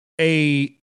is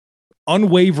a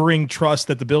unwavering trust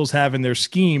that the Bills have in their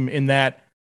scheme, in that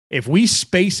if we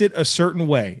space it a certain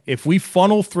way, if we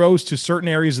funnel throws to certain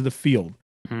areas of the field,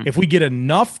 if we get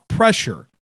enough pressure,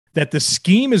 that the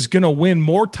scheme is going to win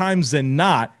more times than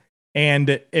not.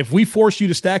 And if we force you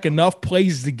to stack enough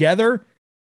plays together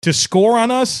to score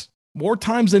on us, more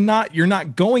times than not, you're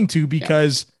not going to,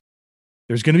 because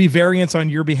there's going to be variance on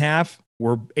your behalf.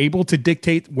 We're able to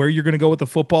dictate where you're going to go with the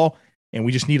football, and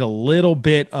we just need a little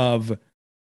bit of,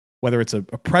 whether it's a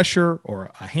pressure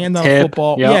or a hand on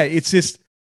football. Yep. Yeah, it's just,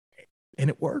 and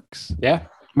it works. Yeah.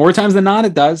 More times than not,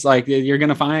 it does. Like you're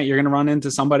going to run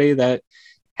into somebody that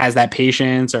has that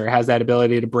patience or has that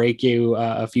ability to break you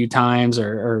a few times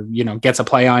or gets a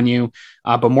play on you.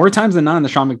 But more times than not in the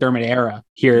Sean McDermott era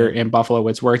here in Buffalo,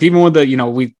 it's worked. Even with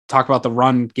we talk about the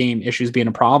run game issues being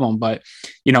a problem, but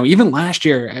even last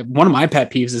year, one of my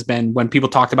pet peeves has been when people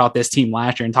talked about this team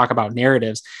last year and talk about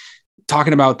narratives,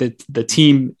 talking about the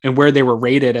team and where they were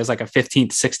rated as like a 15th,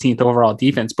 16th overall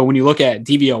defense. But when you look at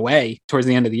DVOA towards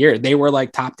the end of the year, they were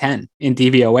like top 10 in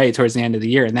DVOA towards the end of the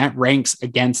year. And that ranks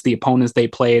against the opponents they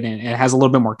played, and it has a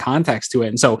little bit more context to it.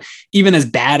 And so even as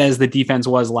bad as the defense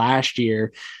was last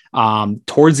year,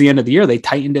 towards the end of the year, they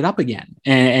tightened it up again.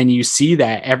 And you see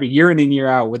that every year in and year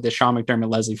out with the Sean McDermott,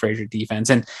 Leslie Frazier defense.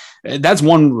 And that's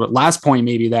one last point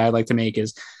maybe that I'd like to make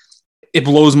is, it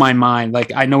blows my mind.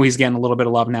 Like, I know he's getting a little bit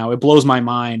of love now. It blows my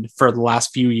mind for the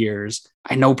last few years.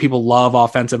 I know people love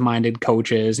offensive-minded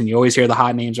coaches, and you always hear the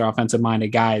hot names are offensive-minded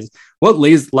guys. What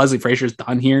Leslie Frazier's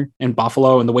done here in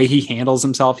Buffalo and the way he handles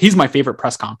himself, he's my favorite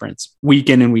press conference week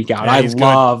in and week out. Yeah, I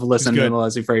love listening to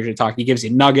Leslie Frazier talk. He gives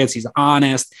you nuggets. He's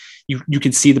honest. You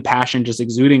can see the passion just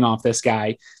exuding off this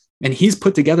guy. And he's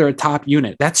put together a top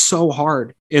unit. That's so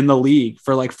hard in the league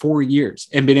for like 4 years,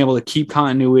 and been able to keep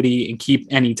continuity and keep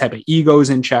any type of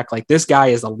egos in check. Like, this guy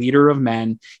is a leader of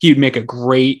men. He would make a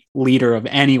great leader of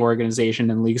any organization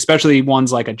in the league, especially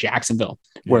ones like a Jacksonville,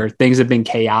 where things have been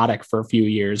chaotic for a few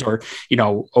years, or,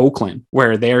 Oakland,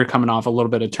 where they're coming off a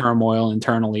little bit of turmoil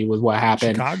internally with what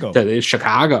happened to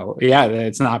Chicago. Yeah.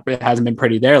 It hasn't been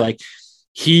pretty there. Like,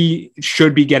 he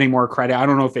should be getting more credit. I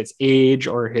don't know if it's age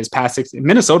or his past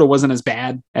Minnesota wasn't as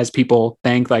bad as people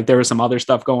think. Like, there was some other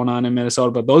stuff going on in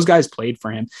Minnesota, but those guys played for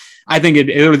him. I think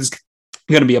it was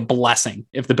going to be a blessing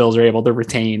if the Bills are able to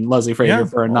retain Leslie Frazier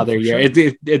for another year.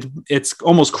 Sure. It's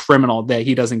almost criminal that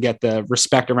he doesn't get the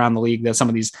respect around the league that some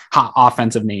of these hot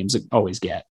offensive names always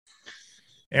get.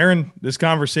 Aaron, this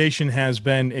conversation has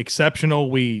been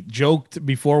exceptional. We joked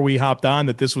before we hopped on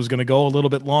that this was going to go a little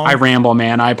bit long. I ramble,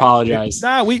 man. I apologize.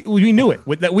 We knew it.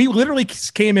 We literally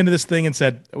came into this thing and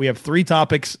said, we have 3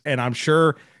 topics, and I'm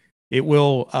sure it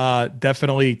will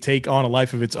definitely take on a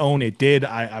life of its own. It did.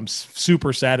 I'm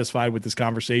super satisfied with this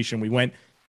conversation. We went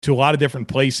to a lot of different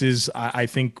places. I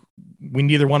think we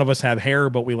neither one of us have hair,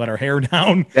 but we let our hair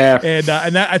down. Yeah. And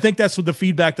I think that's what the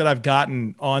feedback that I've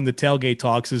gotten on the Tailgate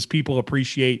Talks is people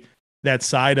appreciate that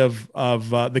side of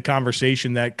the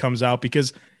conversation that comes out,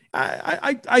 because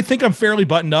I think I'm fairly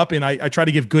buttoned up, and I try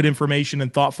to give good information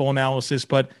and thoughtful analysis,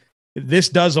 but this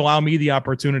does allow me the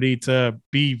opportunity to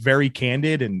be very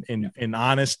candid and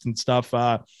honest and stuff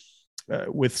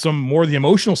with some more of the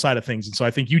emotional side of things. And so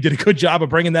I think you did a good job of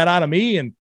bringing that out of me.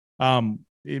 And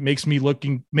it makes me look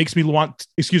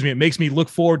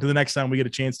forward to the next time we get a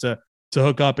chance to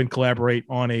hook up and collaborate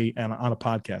on a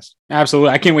podcast.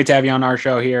 Absolutely. I can't wait to have you on our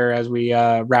show here as we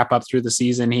wrap up through the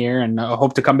season here, and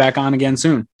hope to come back on again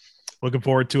soon. Looking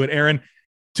forward to it, Aaron.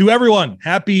 To everyone,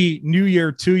 Happy New Year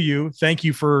to you. Thank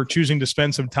you for choosing to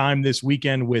spend some time this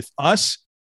weekend with us.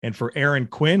 And for Aaron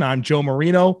Quinn, I'm Joe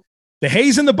Marino. The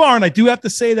hay's in the barn. I do have to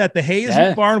say that the hay is in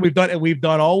the barn. We've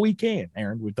done all we can,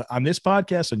 Aaron. We've done on this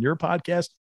podcast, on your podcast.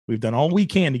 We've done all we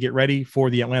can to get ready for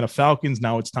the Atlanta Falcons.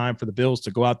 Now it's time for the Bills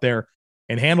to go out there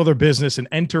and handle their business and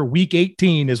enter Week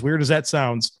 18, as weird as that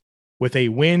sounds, with a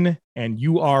win. And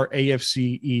you are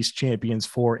AFC East champions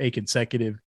for a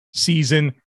consecutive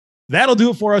season. That'll do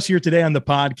it for us here today on the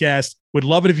podcast. Would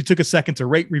love it if you took a second to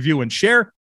rate, review, and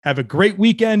share. Have a great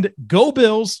weekend. Go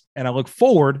Bills. And I look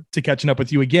forward to catching up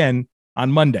with you again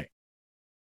on Monday.